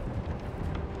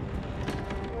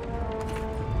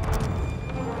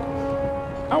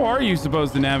 How are you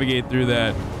supposed to navigate through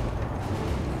that?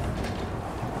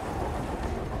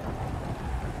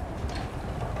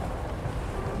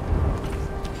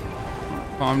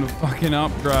 Time to fucking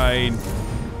upgrade.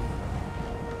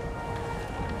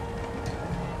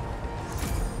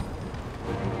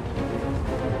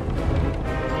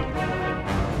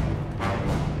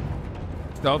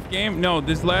 Stealth game? No,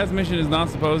 this last mission is not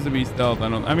supposed to be stealth.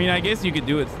 I mean, I guess you could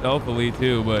do it stealthily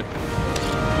too, but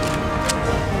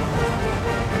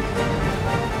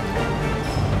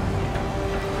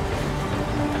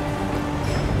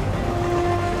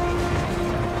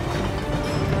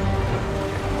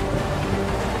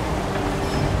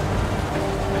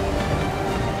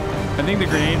I think the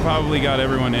grenade probably got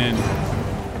everyone in.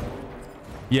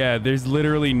 Yeah, there's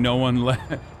literally no one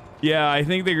left. Yeah, I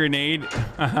think the grenade...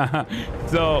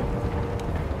 So,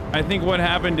 I think what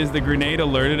happened is the grenade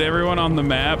alerted everyone on the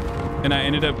map, and I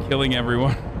ended up killing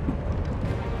everyone.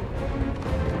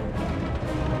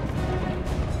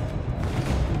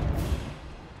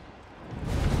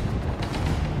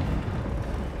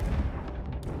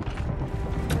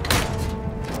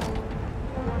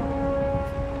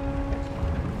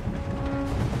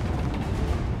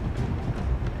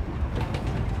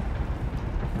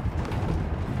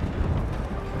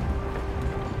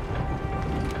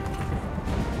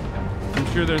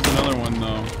 Sure there's another one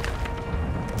though.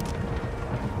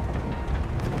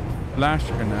 Flash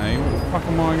grenade? What the fuck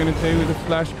am I gonna do with a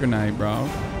flash grenade, bro?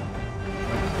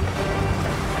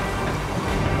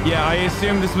 Yeah, I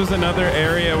assume this was another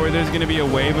area where there's gonna be a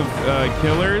wave of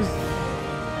killers.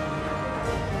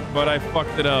 But I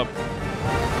fucked it up.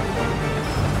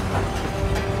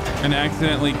 And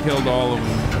accidentally killed all of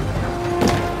them.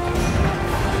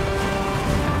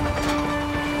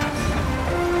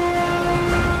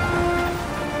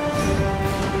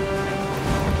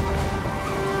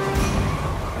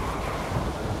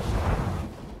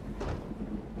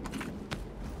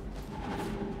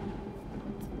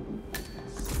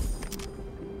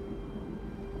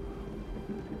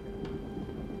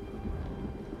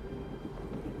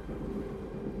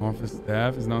 Office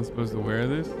staff is not supposed to wear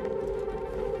this?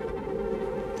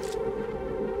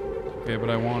 Okay, but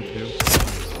I want to.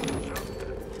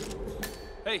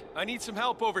 Hey, I need some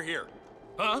help over here.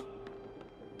 Huh?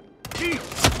 Gee!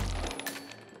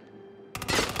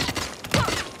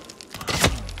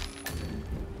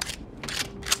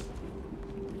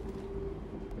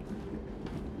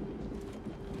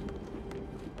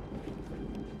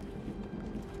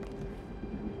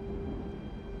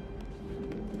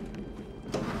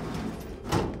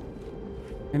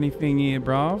 Anything here,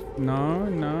 bro? No,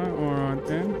 no, alright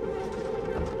then.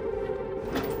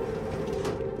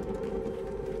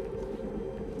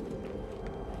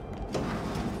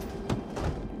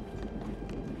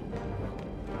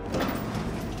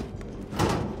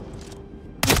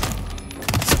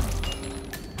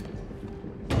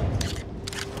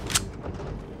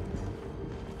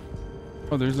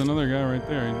 Oh, there's another guy right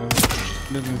there.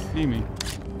 He doesn't see me.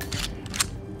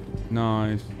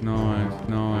 Nice, nice,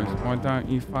 nice. Why don't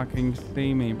you fucking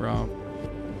see me, bro?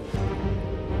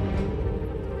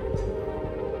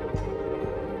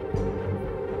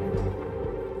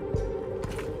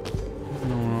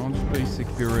 No, I'll just play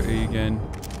security again.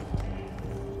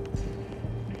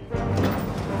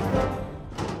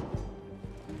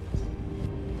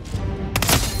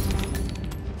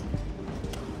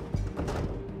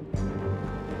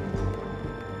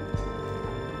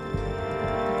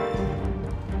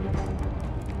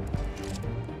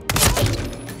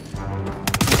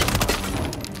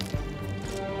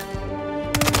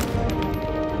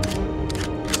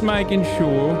 Making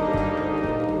sure.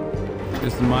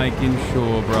 Just making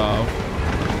sure, bro.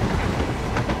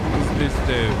 What's this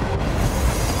do?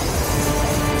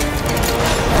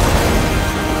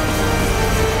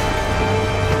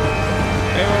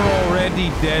 They were already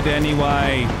dead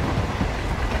anyway.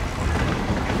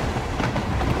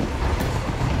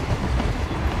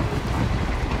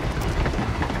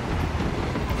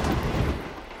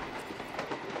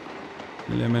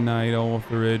 Eliminate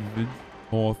Arthur Edwards.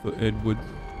 Arthur Edwards.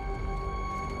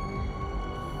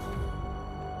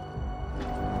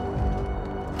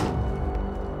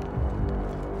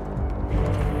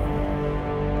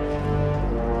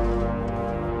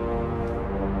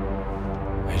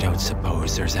 I don't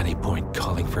suppose there's any point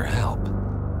calling for help.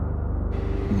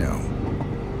 No.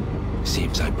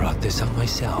 Seems I brought this on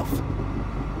myself.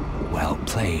 Well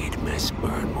played, Miss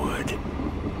Burnwood.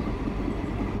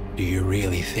 Do you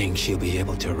really think she'll be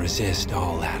able to resist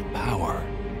all that power?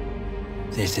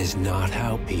 This is not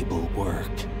how people work.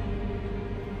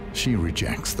 She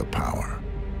rejects the power,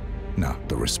 not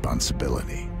the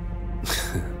responsibility.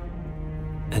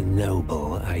 A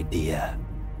noble idea.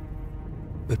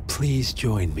 But please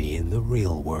join me in the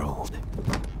real world.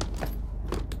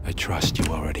 I trust you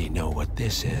already know what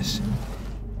this is.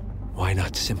 Why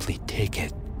not simply take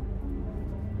it?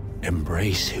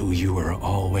 Embrace who you were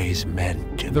always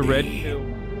meant to be. The red pill.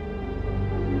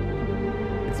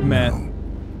 It's meth. No,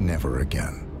 never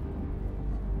again.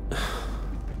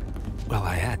 Well,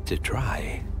 I had to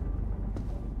try.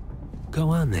 Go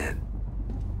on then.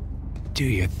 Do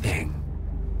your thing.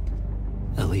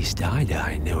 At least I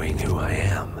die knowing who I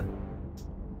am.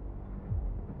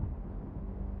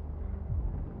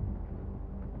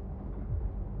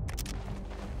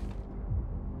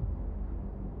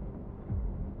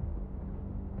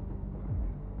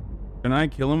 Can I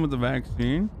kill him with the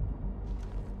vaccine?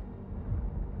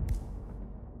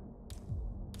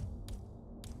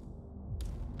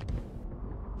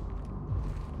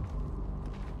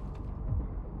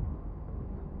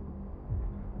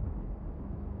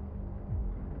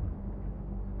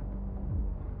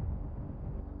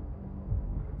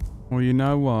 Well, you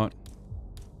know what?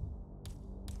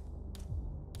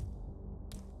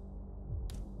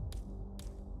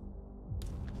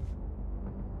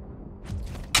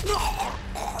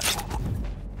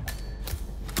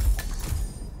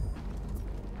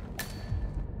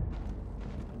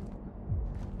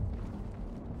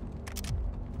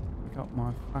 Got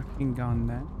my fucking gun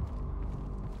then.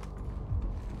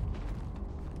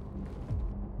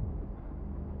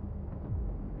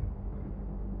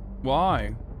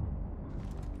 Why?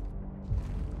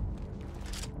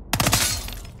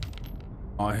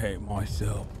 I hate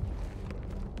myself.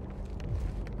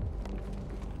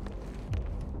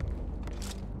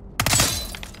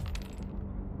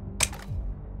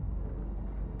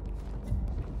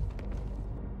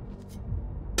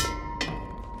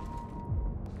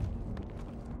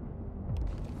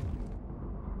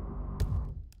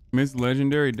 Miss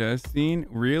Legendary Death Scene?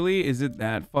 Really? Is it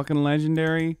that fucking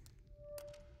legendary?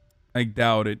 I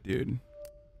doubt it, dude.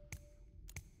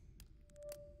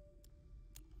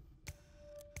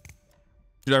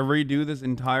 Should I redo this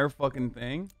entire fucking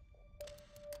thing?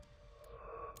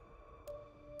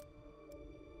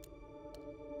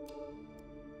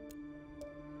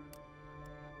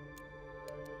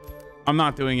 I'm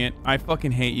not doing it. I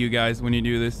fucking hate you guys when you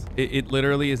do this. It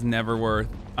literally is never worth.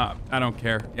 I don't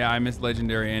care. Yeah, I miss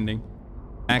legendary ending.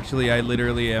 Actually, I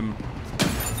literally am.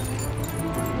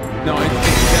 No, it's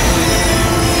definitely.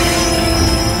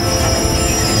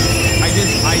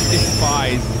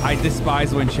 I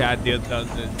despise when chat does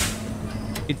this.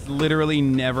 It's literally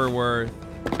never worth.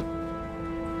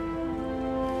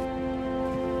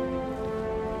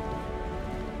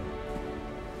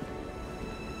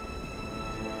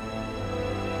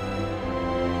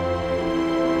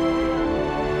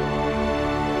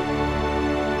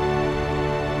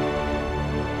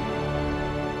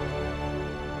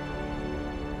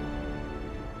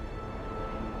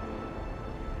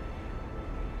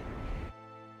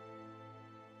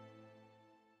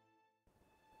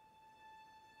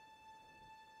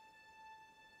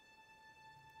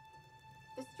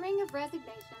 The string of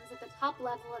resignations at the top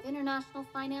level of international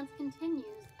finance continues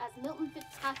as Milton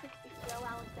Fitzpatrick CEO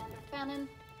Alexander Fannin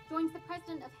joins the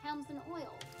president of Hamson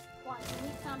Oil, while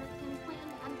unique founder Tim Quinn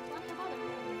and plenty of others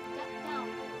step down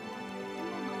from the board of a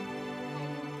single month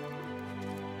fighting the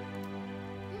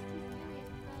This mysterious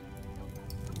trend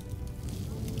is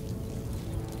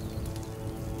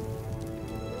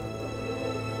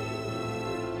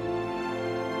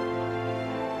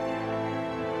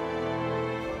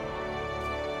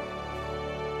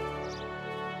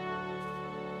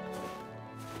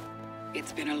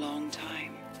It's been a long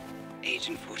time.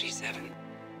 Agent 47.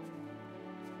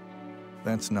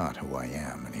 That's not who I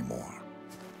am anymore.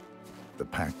 The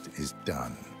pact is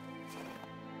done.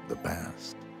 The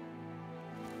past,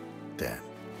 dead.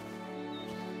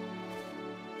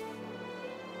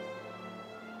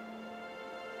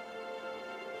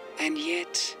 And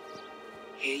yet,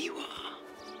 here you are.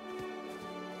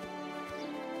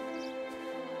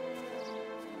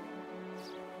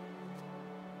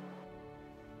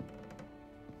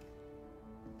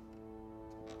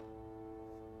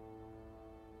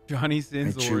 Johnny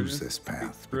Sins. I choose this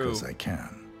path because I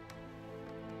can.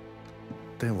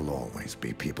 There will always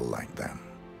be people like them.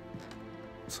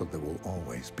 So there will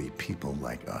always be people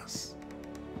like us.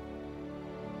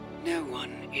 No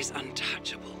one is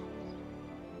untouchable.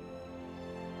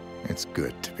 It's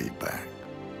good to be back.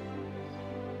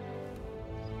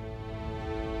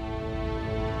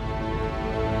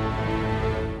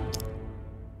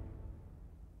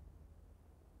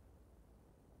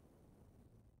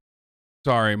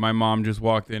 Sorry, my mom just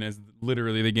walked in as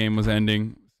literally the game was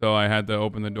ending, so I had to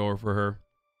open the door for her.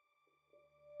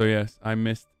 So yes, I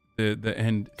missed the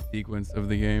end sequence of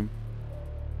the game.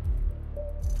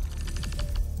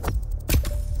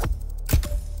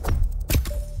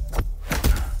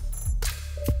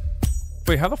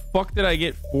 Wait, how the fuck did I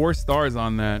get 4 stars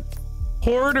on that?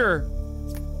 Hoarder!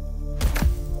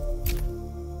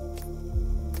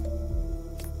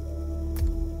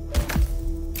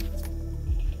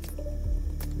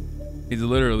 He's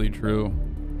literally true.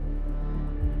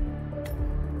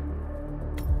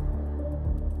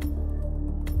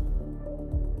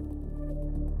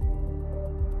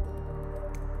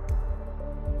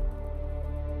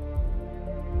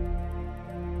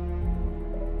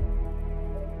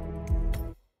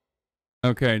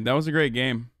 Okay, that was a great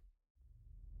game.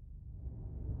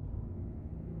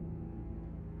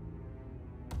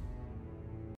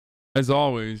 As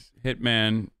always,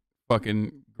 Hitman,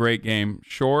 fucking great game.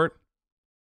 Short,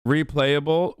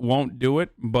 replayable, won't do it,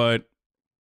 but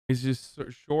it's just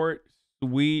short,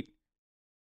 sweet,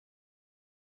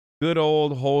 good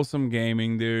old wholesome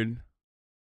gaming, dude.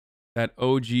 That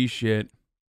OG shit.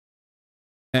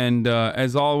 And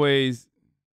as always,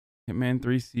 Hitman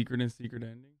 3 Secret and Secret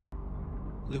Ending.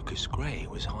 Lucas Gray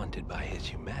was haunted by his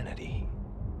humanity,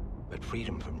 but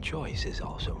freedom from choice is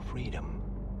also freedom.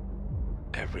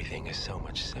 Everything is so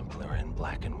much simpler in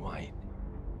black and white.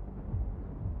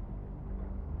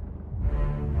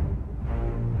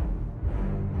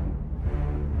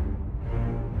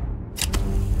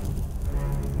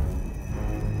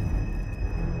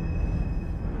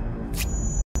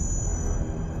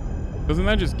 Doesn't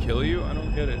that just kill you? I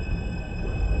don't get it.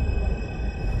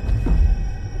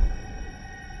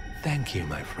 Thank you,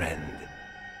 my friend.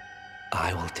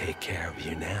 I will take care of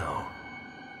you now.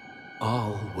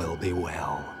 All will be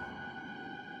well.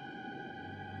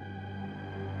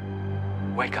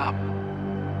 Wake up.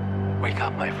 Wake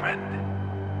up, my friend.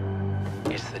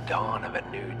 It's the dawn of a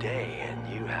new day,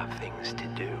 and you have things to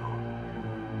do.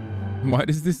 Why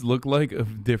does this look like a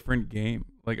different game?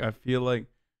 Like, I feel like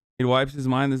it wipes his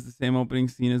mind. This is the same opening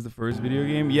scene as the first video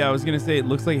game. Yeah, I was gonna say it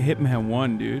looks like Hitman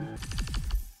 1, dude.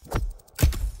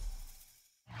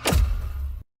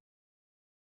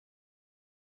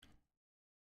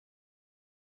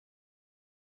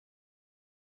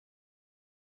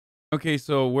 Okay,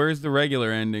 so where's the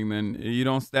regular ending then? You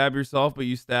don't stab yourself, but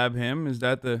you stab him? Is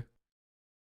that the...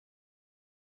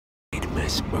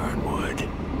 Miss Burnwood.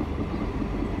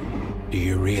 Do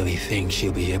you really think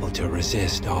she'll be able to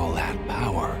resist all that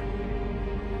power?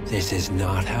 This is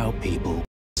not how people...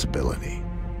 Possibility.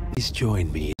 Please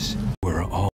join me. We're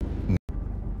all...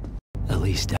 At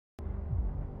least...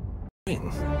 No!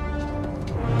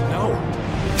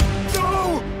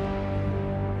 No!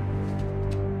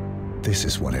 This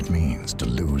is what it means to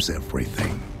lose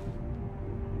everything.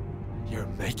 You're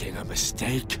making a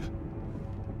mistake.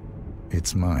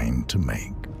 It's mine to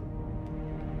make.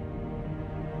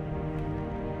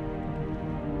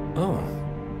 Oh.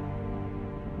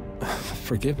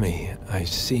 Forgive me. I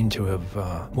seem to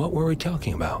have, what were we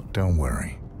talking about? Don't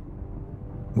worry.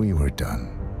 We were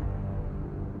done.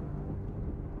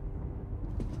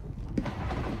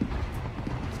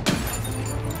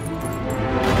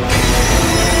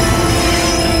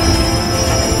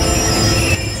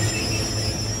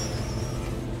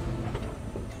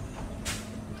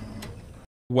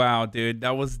 Wow, dude,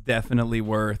 that was definitely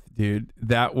worth, dude.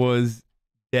 That was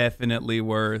definitely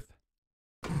worth.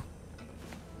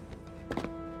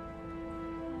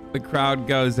 The crowd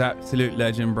goes absolute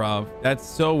legend, bro. That's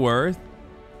so worth.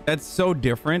 That's so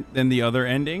different than the other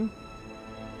ending.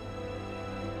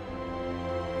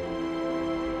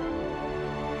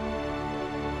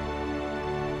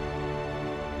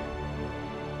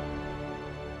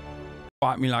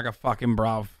 Fight me like a fucking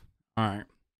bruv. All right.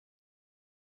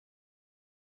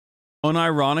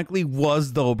 Unironically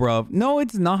was though, bruv. No,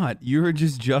 it's not. You're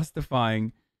just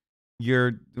justifying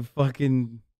your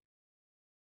fucking...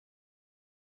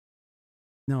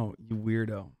 No, you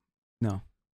weirdo. No.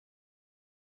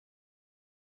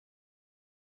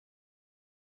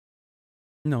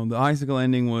 No, the icicle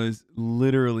ending was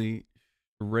literally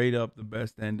straight up the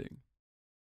best ending.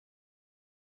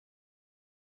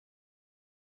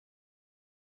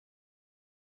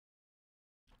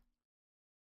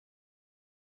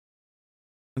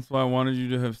 That's why I wanted you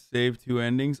to have saved 2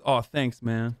 endings. Oh, thanks,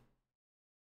 man.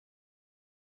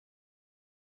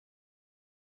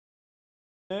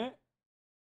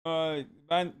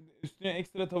 Ben üstüne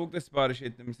ekstra tavuk da sipariş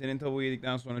ettim. Senin tavuğu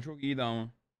yedikten sonra çok iyiydi ama.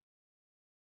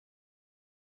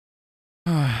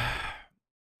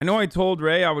 I know I told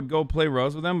Ray I would go play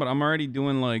Rose with them, but I'm already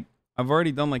doing like, I've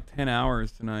already done like 10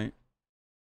 hours tonight.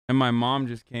 And my mom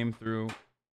just came through.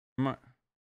 I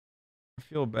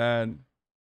feel bad.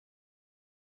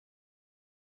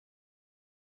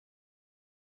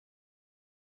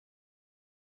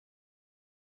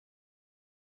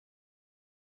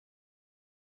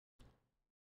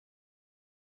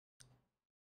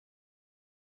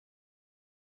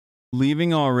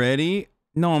 Leaving already?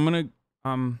 No, I'm gonna,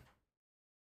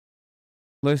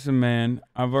 listen, man,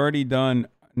 I've already done,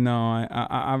 no,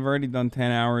 I've already done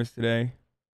 10 hours today.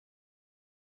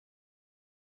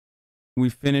 We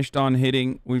finished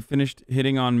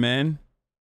hitting on men.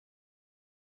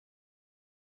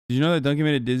 Did you know that Duncan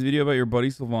made a Diz video about your buddy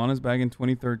Sylvanas back in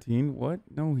 2013? What?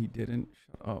 No, he didn't.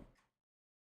 Shut up.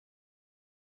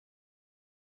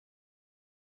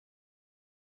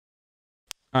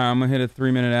 All right, I'm gonna hit a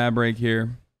 3-minute ad break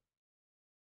here.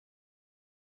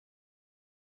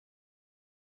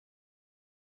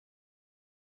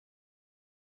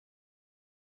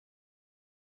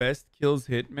 Best kills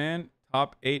Hitman.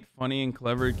 Top 8 funny and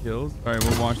clever kills. All right,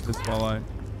 we'll watch this while I...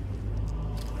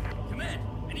 Come in.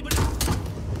 Anybody?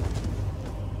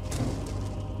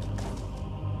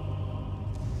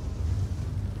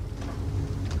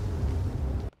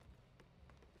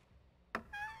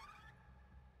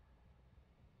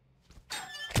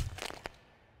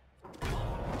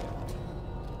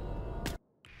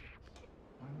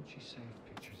 Why would she save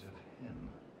pictures of him?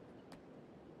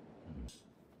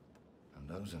 And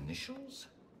those initials?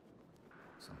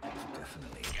 Something's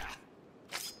definitely...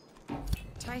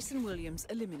 Tyson Williams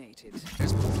eliminated. Both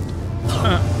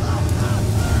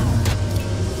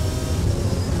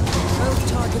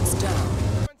targets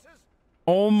down.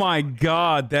 Oh my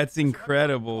god, that's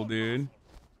incredible, dude.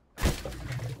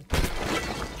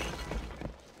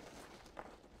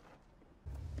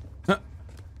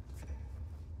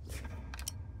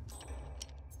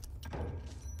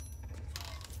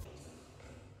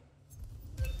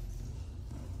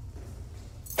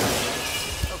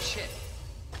 Oh shit.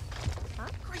 Huh?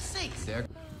 Christ's sakes. There.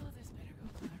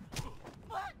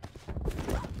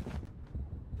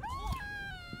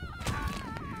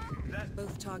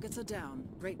 Both targets are down.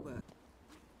 Great work.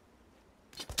 Don't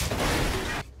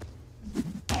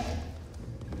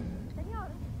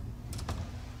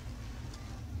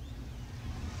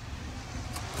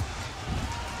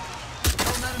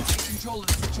let him take control of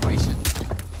the situation.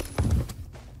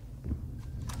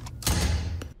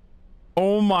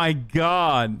 Oh my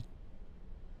god.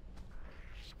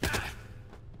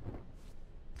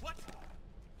 What?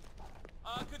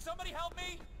 Could somebody help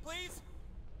me, please?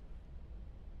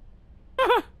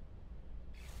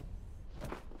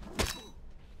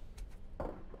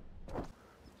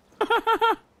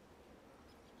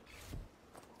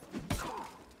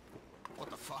 What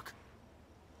the fuck?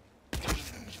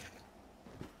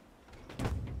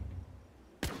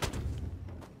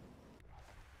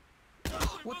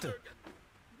 What the...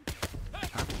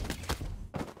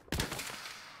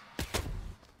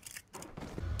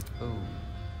 Oh.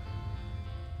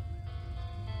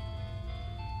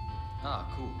 Ah,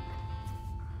 cool.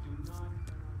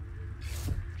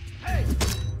 Hey!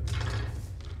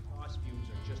 Cost fumes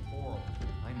are just horrible.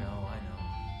 I know.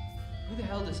 Who the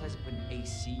hell decides to put an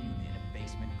AC unit in a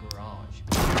basement garage?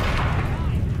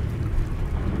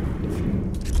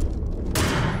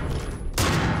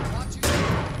 Watch you.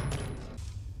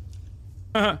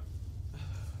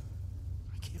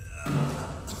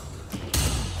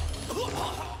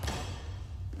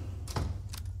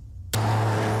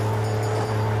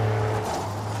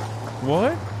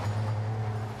 What?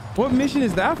 What mission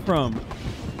is that from?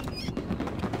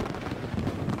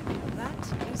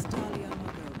 That is Dahlia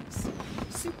Margolis,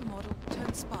 supermodel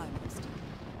turned spy master.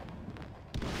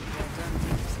 Well done,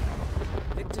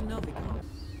 Victor Novikov.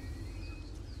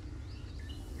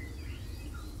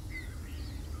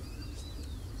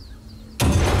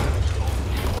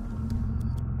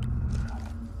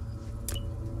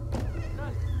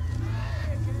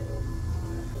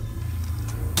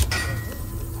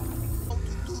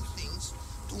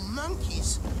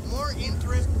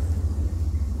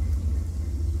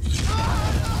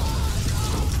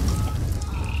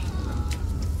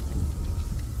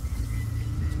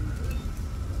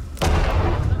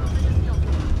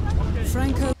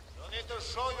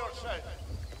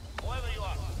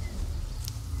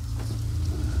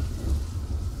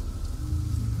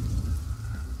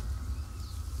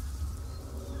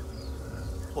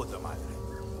 puta madre.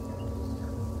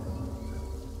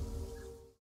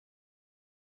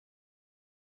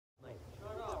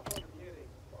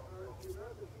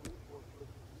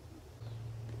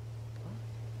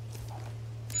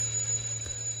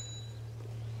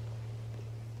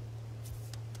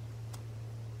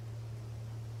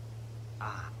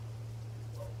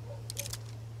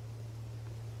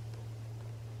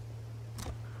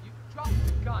 You drop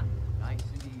the gun. Nice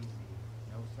and easy.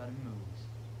 No sudden moves.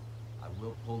 I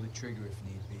will pull the trigger if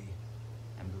need be.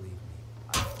 And believe me,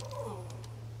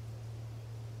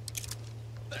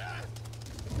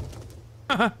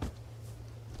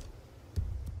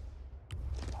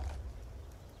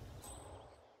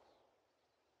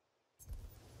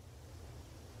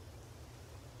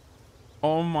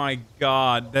 Oh my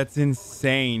god, that's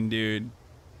insane, dude.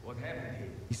 What happened here?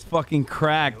 He's fucking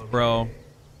cracked, bro.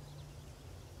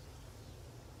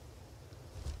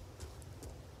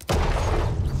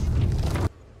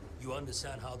 You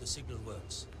understand how the signal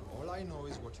works? All I know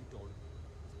is what you told me.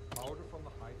 Powder from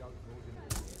the hideout goes into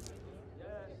the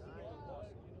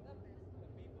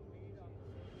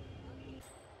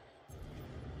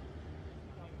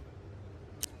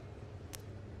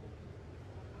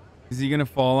Is he gonna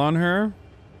fall on her?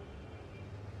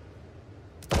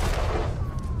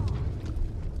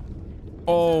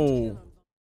 Oh.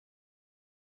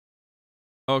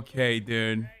 Okay,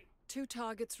 dude. 2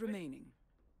 targets remaining.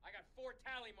 I got 4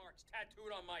 tally marks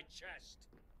tattooed on my chest.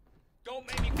 Don't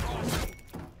make me cross you.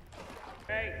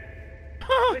 Hey,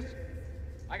 listen.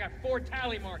 I got 4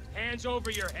 tally marks. Hands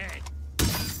over your head.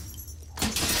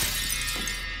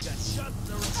 Just shut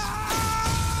the...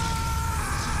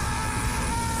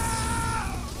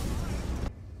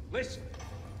 Listen.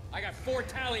 I got 4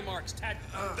 tally marks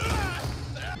tattooed.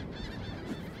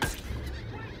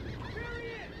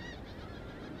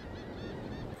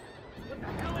 What the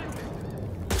hell is this?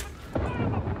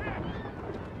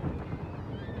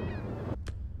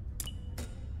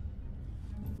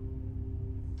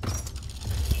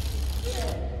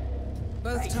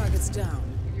 Both targets down.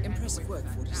 Impressive work,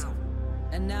 47.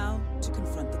 And now to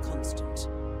confront the constant.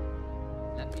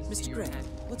 Mr. Gray,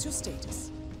 what's your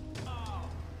status? Oh,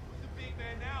 the big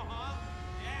man now, huh?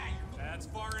 Yeah, that's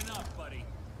far enough, buddy.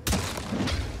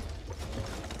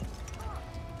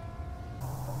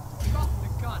 drop the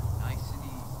gun. Nice and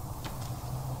easy.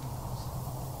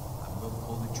 I will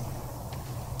pull the trigger.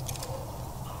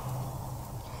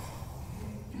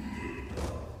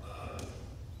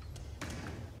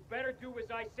 Better do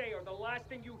as I say, or the last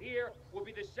thing you hear will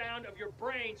be the sound of your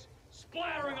brains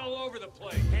splattering all over the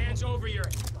place. Hands over your...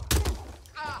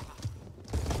 Ah!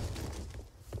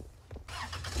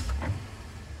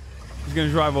 He's gonna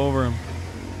drive over him.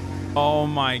 Oh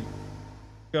my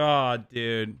god,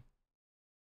 dude.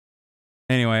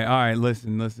 Anyway, all right,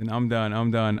 listen. I'm done.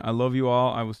 I love you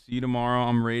all. I will see you tomorrow.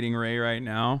 I'm raiding Ray right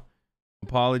now.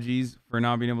 Apologies for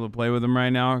not being able to play with him right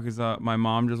now because my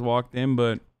mom just walked in,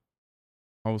 but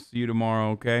I will see you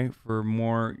tomorrow, okay? For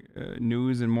more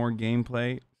news and more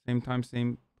gameplay. Same time,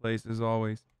 same place as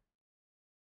always.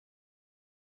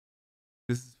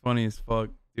 This is funny as fuck.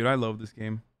 Dude, I love this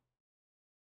game.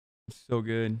 It's so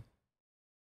good.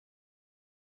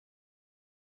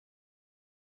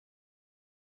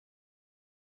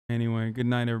 Anyway, good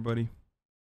night, everybody.